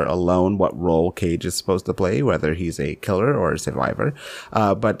trailer alone, what role Cage is supposed to play, whether he's a killer or a survivor.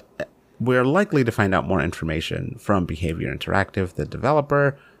 But we're likely to find out more information from Behavior Interactive, the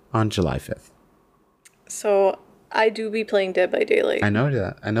developer, on July 5th. So I do be playing Dead by Daylight. I know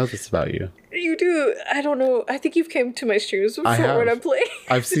that. I know this about you. You do. I don't know. I think you've came to my streams before when I'm playing.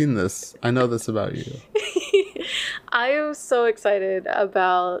 I've seen this. I know this about you. I am so excited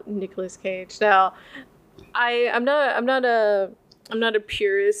about Nicolas Cage. Now, I'm not a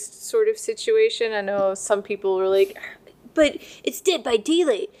purist sort of situation. I know some people are like, but it's Dead by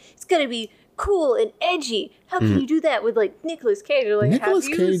Daylight. It's gotta be cool and edgy. How can you do that with like Nicolas Cage? Or, like, Nicolas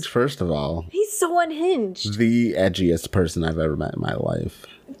Cage, first of all, he's so unhinged. The edgiest person I've ever met in my life.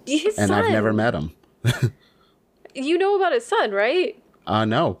 His and son. I've never met him. You know about his son, right?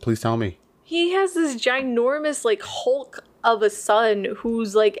 No, please tell me. He has this ginormous like Hulk of a son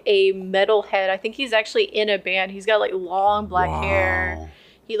who's like a metalhead. I think he's actually in a band. He's got like long black hair.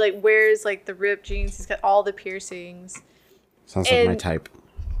 He like wears like the ripped jeans. He's got all the piercings. Sounds like my type.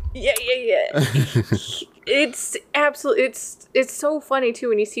 Yeah. It's absolutely, it's so funny too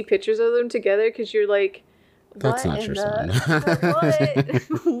when you see pictures of them together, because you're like, that's not your son.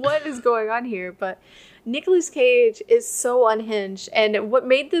 What is going on here? But Nicolas Cage is so unhinged, and what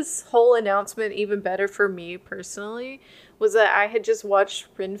made this whole announcement even better for me personally was that I had just watched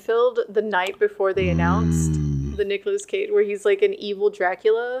Renfield the night before they announced the Nicolas Cage, where he's like an evil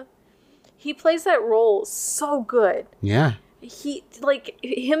Dracula. He plays that role so good. Yeah. He, like,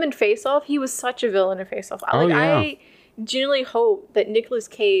 him in Face Off, he was such a villain in Face Off. I genuinely hope that Nicolas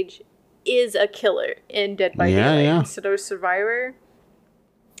Cage is a killer in Dead by Daylight instead of a survivor.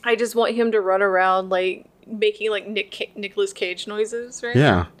 I just want him to run around, like, making, like, Nicolas Cage noises, right?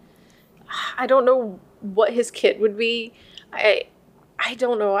 Yeah. I don't know what his kit would be. I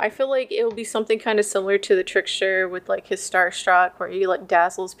don't know. I feel like it'll be something kind of similar to the Trickster with, like, his Starstruck, where he, like,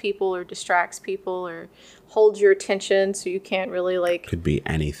 dazzles people or distracts people or holds your attention so you can't really, like... Could be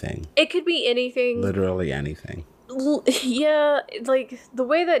anything. It could be anything. Literally anything. Yeah, like, the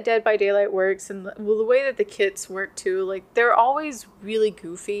way that Dead by Daylight works and the way that the kits work, too, like, they're always really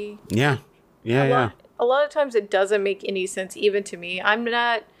goofy. Yeah. A lot of times it doesn't make any sense, even to me.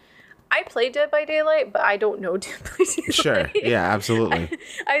 I play Dead by Daylight, but I don't know Dead by Daylight. Sure. Yeah, absolutely.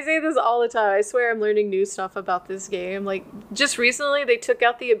 I say this all the time. I swear I'm learning new stuff about this game. Like, just recently, they took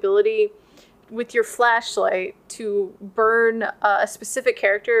out the ability with your flashlight to burn a specific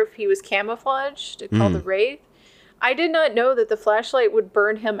character if he was camouflaged, called the Wraith. I did not know that the flashlight would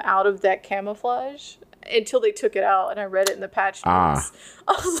burn him out of that camouflage until they took it out, and I read it in the patch notes.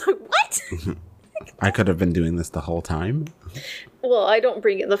 I was like, what? I could have been doing this the whole time. Well, I don't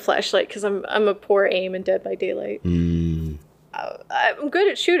bring in the flashlight because I'm a poor aim in Dead by Daylight. I'm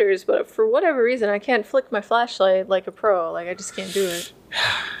good at shooters, but for whatever reason, I can't flick my flashlight like a pro. Like, I just can't do it.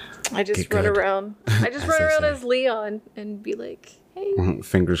 I just run around. I just run around as Leon and be like, hey.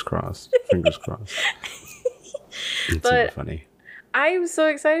 Fingers crossed. Fingers crossed. It's but super funny. I'm so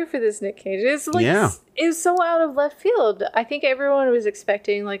excited for this Nick Cage. It's like, it's so out of left field. I think everyone was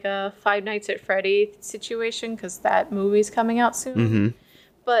expecting like a Five Nights at Freddy situation because that movie's coming out soon. Mm-hmm.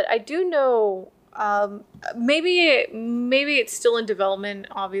 But I do know, maybe it's still in development,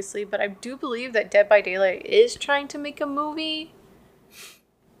 obviously, but I do believe that Dead by Daylight is trying to make a movie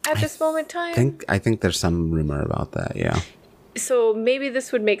at this moment in time. I think there's some rumor about that, yeah. So maybe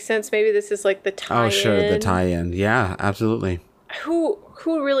this would make sense. Maybe this is like the tie-in. Oh, sure, the tie-in. Yeah, absolutely. Who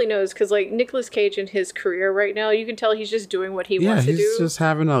really knows? Because like Nicolas Cage in his career right now, you can tell he's just doing what he wants to do. Yeah, he's just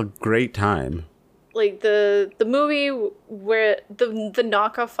having a great time. Like the movie where the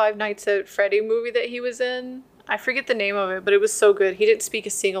knockoff Five Nights at Freddy movie that he was in, I forget the name of it, but it was so good. He didn't speak a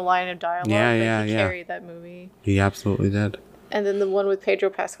single line of dialogue. He carried that movie. He absolutely did. And then the one with Pedro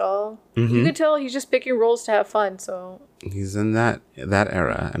Pascal, you could tell he's just picking roles to have fun. So he's in that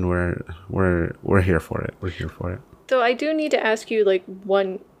era, and we're here for it. We're here for it. Though I do need to ask you like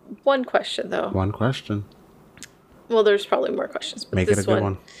one question though. One question. Well, there's probably more questions, but Make it a good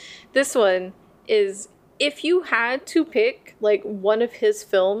one. This one is, if you had to pick like one of his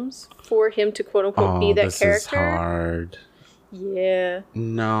films for him to quote unquote be that character. This is hard. Yeah.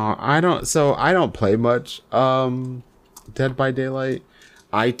 No, I don't. So I don't play much Dead by Daylight.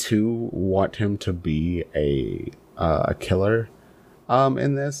 I too want him to be a killer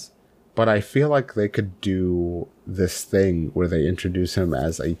in this, but I feel like they could do this thing where they introduce him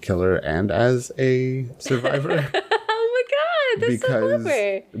as a killer and as a survivor. Oh my god, that's so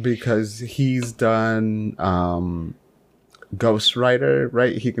clever. Because he's done Ghost Rider,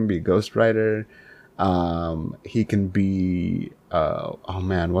 right? He can be Ghost Rider. He can be oh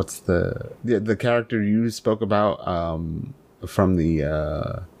man, what's the character you spoke about from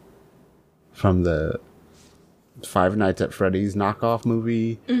the Five Nights at Freddy's knockoff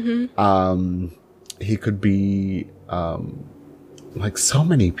movie. Mm-hmm. He could be like so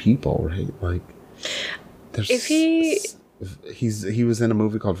many people, right? Like there's he was in a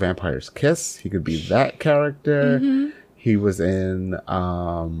movie called Vampire's Kiss. He could be that character. Mm-hmm. He was in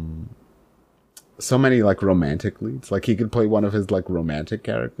so many like romantic leads. Like he could play one of his like romantic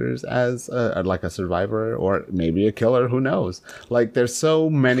characters as like a survivor or maybe a killer. Who knows? Like there's so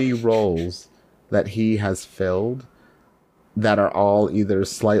many roles that he has filled that are all either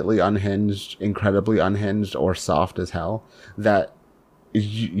slightly unhinged, incredibly unhinged, or soft as hell, that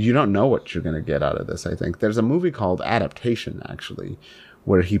you don't know what you're going to get out of this, I think. There's a movie called Adaptation, actually,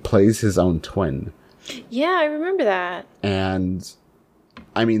 where he plays his own twin. Yeah, I remember that. And,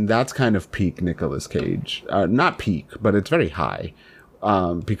 I mean, that's kind of peak Nicolas Cage. Not peak, but it's very high.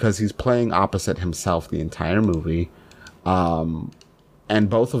 Because he's playing opposite himself the entire movie. And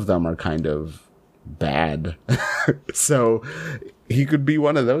both of them are kind of bad. So he could be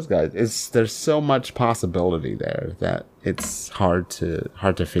one of those guys. There's so much possibility there that it's hard to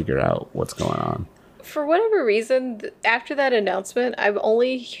figure out what's going on. For whatever reason, after that announcement, I've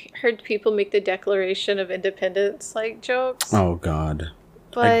only heard people make the Declaration of Independence like jokes. Oh God.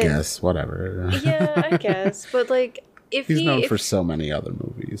 But, I guess whatever. Yeah, I guess. But like, he's known for so many other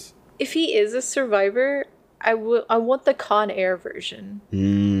movies. If he is a survivor, I want the Con Air version.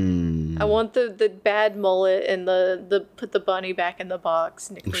 I want the bad mullet and the put the bunny back in the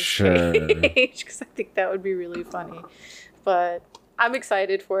box Nicolas Cage, because I think that would be really funny. But I'm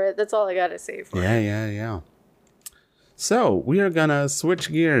excited for it. That's all I gotta say for it. Yeah. So we are gonna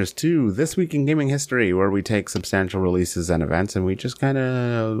switch gears to This Week in Gaming History, where we take substantial releases and events and we just kind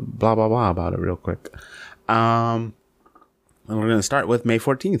of blah blah blah about it real quick. And we're gonna start with May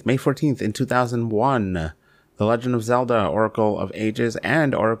 14th. May 14th in 2001. The Legend of Zelda, Oracle of Ages,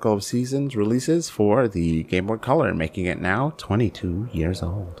 and Oracle of Seasons releases for the Game Boy Color, making it now 22 years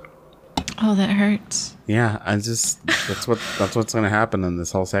old. Oh, that hurts. Yeah, that's what's going to happen in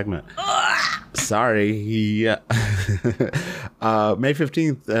this whole segment. Sorry, May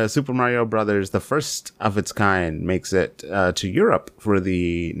 15th, Super Mario Brothers, the first of its kind, makes it to Europe for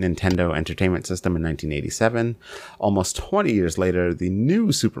the Nintendo Entertainment System in 1987. Almost 20 years later, the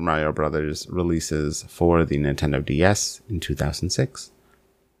new Super Mario Brothers releases for the Nintendo DS in 2006.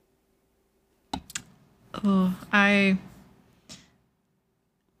 Oh,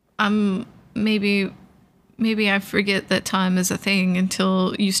 I'm maybe I forget that time is a thing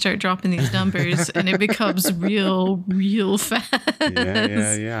until you start dropping these numbers and it becomes real fast.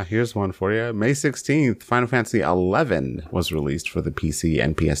 Yeah. Here's one for you. May 16th, Final Fantasy XI was released for the PC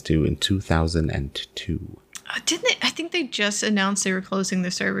and PS2 in 2002. Didn't they? I think they just announced they were closing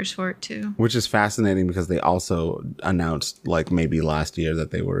the servers for it too. Which is fascinating because they also announced like maybe last year that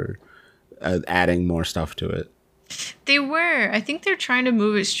they were adding more stuff to it. They were. I think they're trying to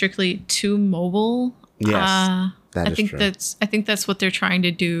move it strictly to mobile. Yes, that is true. I think that's what they're trying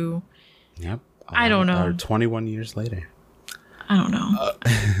to do. Yep. I don't know. 21 years later. I don't know.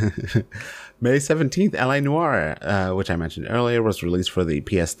 May 17th, L.A. Noire, which I mentioned earlier, was released for the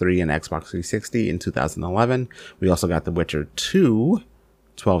PS3 and Xbox 360 in 2011. We also got The Witcher 2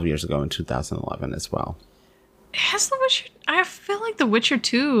 12 years ago in 2011 as well. Has The Witcher... I feel like The Witcher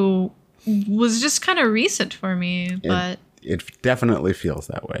 2 was just kind of recent for me, but... It definitely feels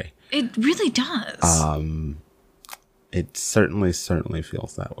that way. It really does. It certainly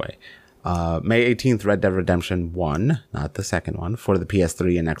feels that way. May 18th, Red Dead Redemption 1, not the second one, for the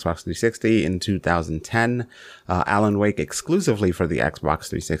PS3 and Xbox 360 in 2010. Alan Wake exclusively for the Xbox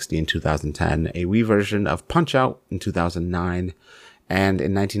 360 in 2010. A Wii version of Punch-Out in 2009. And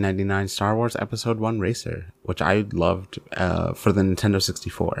in 1999, Star Wars Episode 1 Racer, which I loved for the Nintendo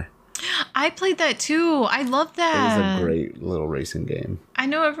 64. I played that too. I love that. It was a great little racing game. I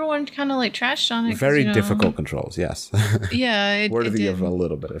know everyone kind of like trashed on it. Very difficult controls, yes. Yeah, worthy of a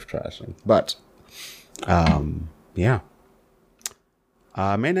little bit of trashing. But, yeah.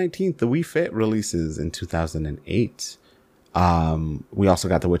 May 19th, the Wii Fit releases in 2008. We also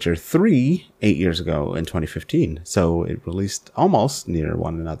got The Witcher 3 8 years ago in 2015. So it released almost near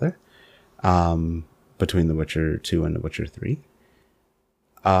one another, between The Witcher 2 and The Witcher 3.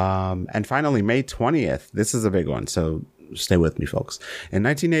 And finally, May 20th, this is a big one, so stay with me, folks. In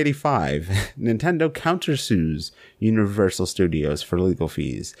 1985, Nintendo countersues Universal Studios for legal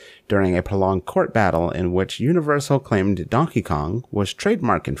fees during a prolonged court battle in which Universal claimed Donkey Kong was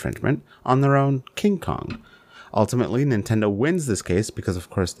trademark infringement on their own King Kong. Ultimately, Nintendo wins this case, because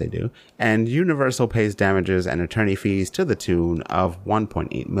of course they do, and Universal pays damages and attorney fees to the tune of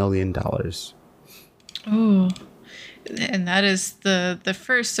 $1.8 million. Ooh. And that is the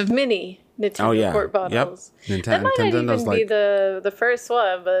first of mini Nintendo court battles. Yep. That might not even be the first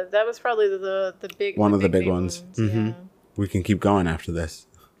one, but that was probably the big one of the big ones. Mm-hmm. Yeah. We can keep going after this.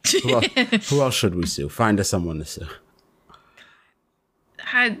 Who else should we sue? Find us someone to sue.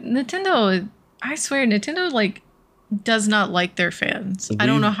 Nintendo, I swear, Nintendo like does not like their fans. I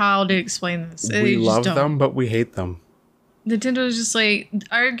don't know how to explain this. We love them, but we hate them. Nintendo is just like,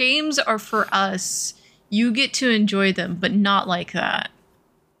 our games are for us. You get to enjoy them, but not like that.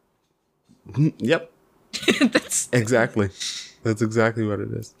 Yep. That's exactly what it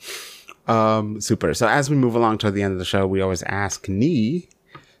is. Super. So as we move along toward the end of the show, we always ask Nee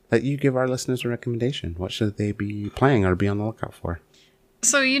that you give our listeners a recommendation. What should they be playing or be on the lookout for?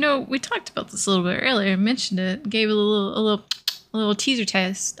 So, we talked about this a little bit earlier. I mentioned it. Gave it a little teaser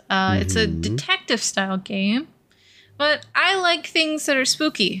test. It's a detective style game, but I like things that are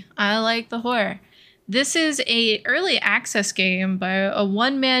spooky. I like the horror. This is a early access game by a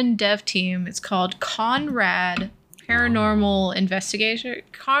one-man dev team. It's called Conrad Paranormal Investigator.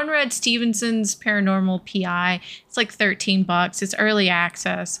 Conrad Stevenson's Paranormal PI. It's like $13. It's early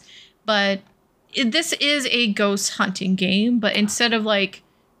access. But this is a ghost hunting game. But instead of like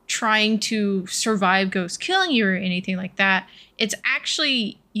trying to survive ghosts killing you or anything like that, it's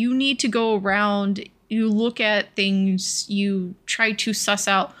actually, you need to go around, you look at things, you try to suss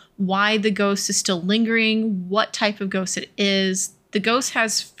out why the ghost is still lingering, what type of ghost it is. The ghost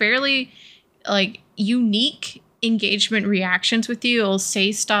has fairly like unique engagement reactions with you. It'll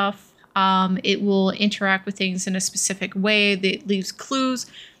say stuff. It will interact with things in a specific way that leaves clues.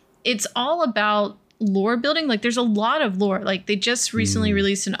 It's all about lore building. Like there's a lot of lore. Like they just recently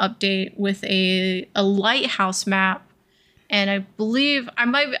released an update with a lighthouse map. And I believe I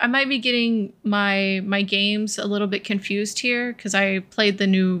might be getting my games a little bit confused here, because I played the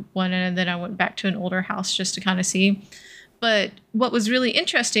new one and then I went back to an older house just to kind of see. But what was really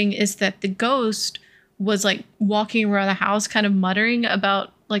interesting is that the ghost was like walking around the house kind of muttering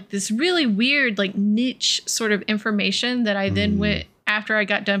about like this really weird like niche sort of information that I then went, after I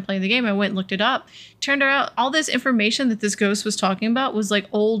got done playing the game, I went and looked it up. Turned out all this information that this ghost was talking about was like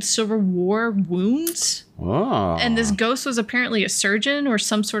old Civil War wounds. Oh. And this ghost was apparently a surgeon or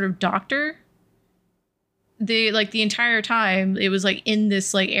some sort of doctor. The entire time it was like in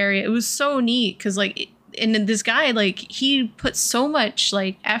this like area. It was so neat because like, and this guy, like he put so much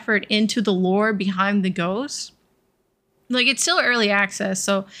like effort into the lore behind the ghost. Like it's still early access,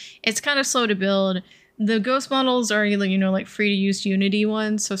 so it's kind of slow to build. The ghost models are, like free to use Unity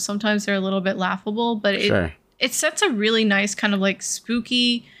ones, so sometimes they're a little bit laughable, but it sets a really nice kind of like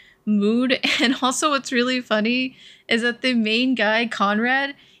spooky mood. And also what's really funny is that the main guy,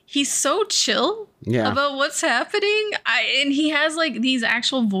 Conrad, he's so chill about what's happening. And he has like these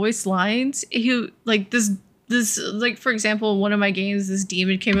actual voice lines. He like this like, for example, one of my games, this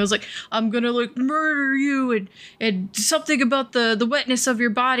demon came, it was like, I'm gonna like murder you and something about the wetness of your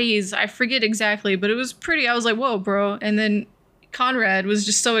bodies. I forget exactly, but it was pretty, I was like, whoa, bro. And then Conrad was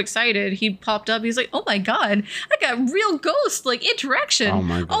just so excited. He popped up. He's like, "Oh my god, I got real ghost like interaction. Oh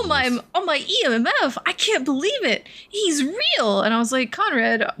my EMF. I can't believe it. He's real." And I was like,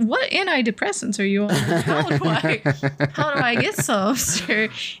 "Conrad, what antidepressants are you on? How do I get some, sir?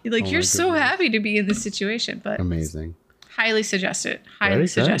 Like, you're so happy to be in this situation." But amazing. Highly suggest it. Highly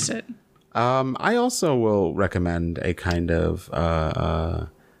suggest it. I also will recommend a kind of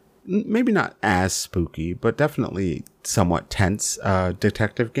maybe not as spooky, but definitely somewhat tense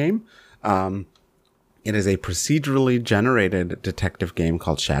detective game. It is a procedurally generated detective game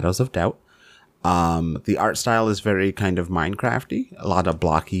called Shadows of Doubt. The art style is very kind of Minecrafty, a lot of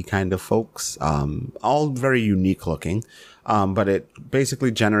blocky kind of folks, all very unique looking. But it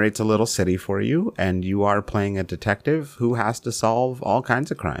basically generates a little city for you, and you are playing a detective who has to solve all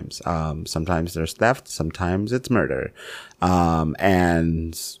kinds of crimes. Sometimes there's theft, sometimes it's murder.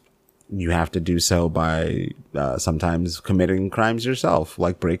 And you have to do so by sometimes committing crimes yourself,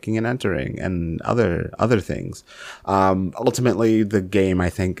 like breaking and entering and other things. Ultimately, the game, I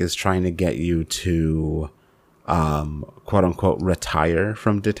think, is trying to get you to quote unquote retire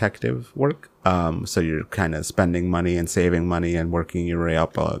from detective work. So you're kind of spending money and saving money and working your way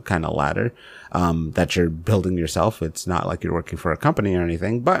up a kind of ladder that you're building yourself. It's not like you're working for a company or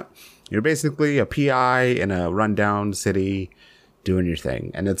anything, but you're basically a PI in a rundown city doing your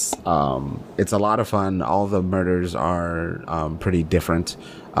thing. And it's a lot of fun. All the murders are pretty different.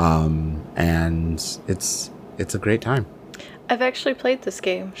 And it's a great time. I've actually played this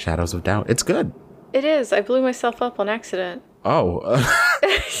game. Shadows of Doubt. It's good. It is. I blew myself up on accident. Oh.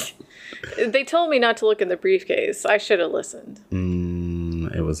 They told me not to look in the briefcase. I should have listened.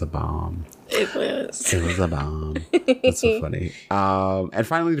 It was a bomb. It was. It was a bomb. That's so funny. And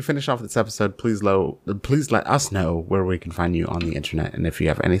finally, to finish off this episode, please let us know where we can find you on the internet, and if you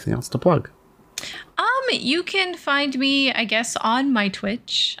have anything else to plug. You can find me, I guess, on my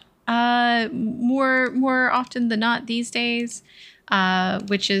Twitch. More often than not these days,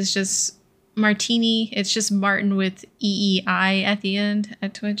 which is just Martineei. It's just Martin with EEI at the end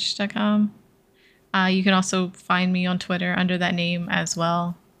at twitch.com. You can also find me on Twitter under that name as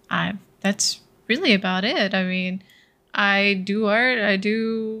well. That's really about it. I mean, I do art. I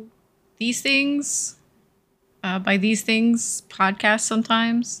do these things. By these things, podcasts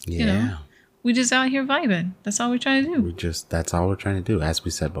sometimes. Yeah. You know, we just out here vibing. That's all we're trying to do. That's all we're trying to do, as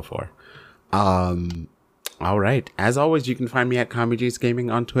we said before. All right. As always, you can find me at CommyJ's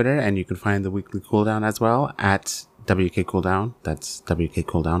Gaming on Twitter, and you can find the weekly cooldown as well at WK Cooldown. That's WK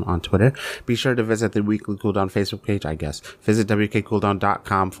Cooldown on Twitter. Be sure to visit the weekly cooldown Facebook page, I guess. Visit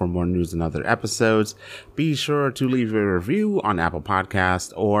WKCooldown.com for more news and other episodes. Be sure to leave a review on Apple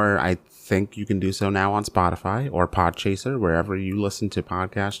Podcast, or I think you can do so now on Spotify or Podchaser, wherever you listen to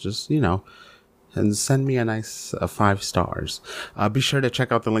podcasts. Just, and send me a nice 5 stars. Be sure to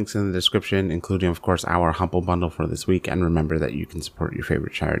check out the links in the description, including, of course, our Humble Bundle for this week. And remember that you can support your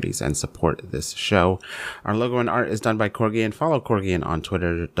favorite charities and support this show. Our logo and art is done by Corgian. Follow Corgian on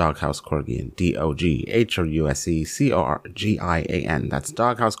Twitter, Doghouse Corgian, DOGHOUSECORGIAN. That's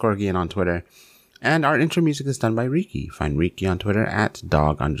Doghouse Corgian on Twitter. And our intro music is done by Riki. Find Riki on Twitter at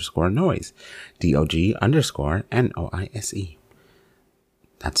dog_noise, DOG_NOISE.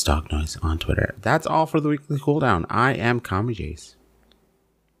 That's Dog Noise on Twitter. That's all for the weekly cooldown. I am CommyJace.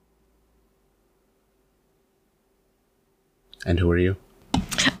 And who are you?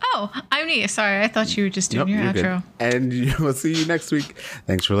 Oh, I'm Nia. Sorry, I thought you were just doing your outro. Good. And we'll see you next week.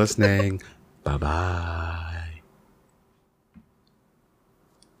 Thanks for listening. Bye-bye.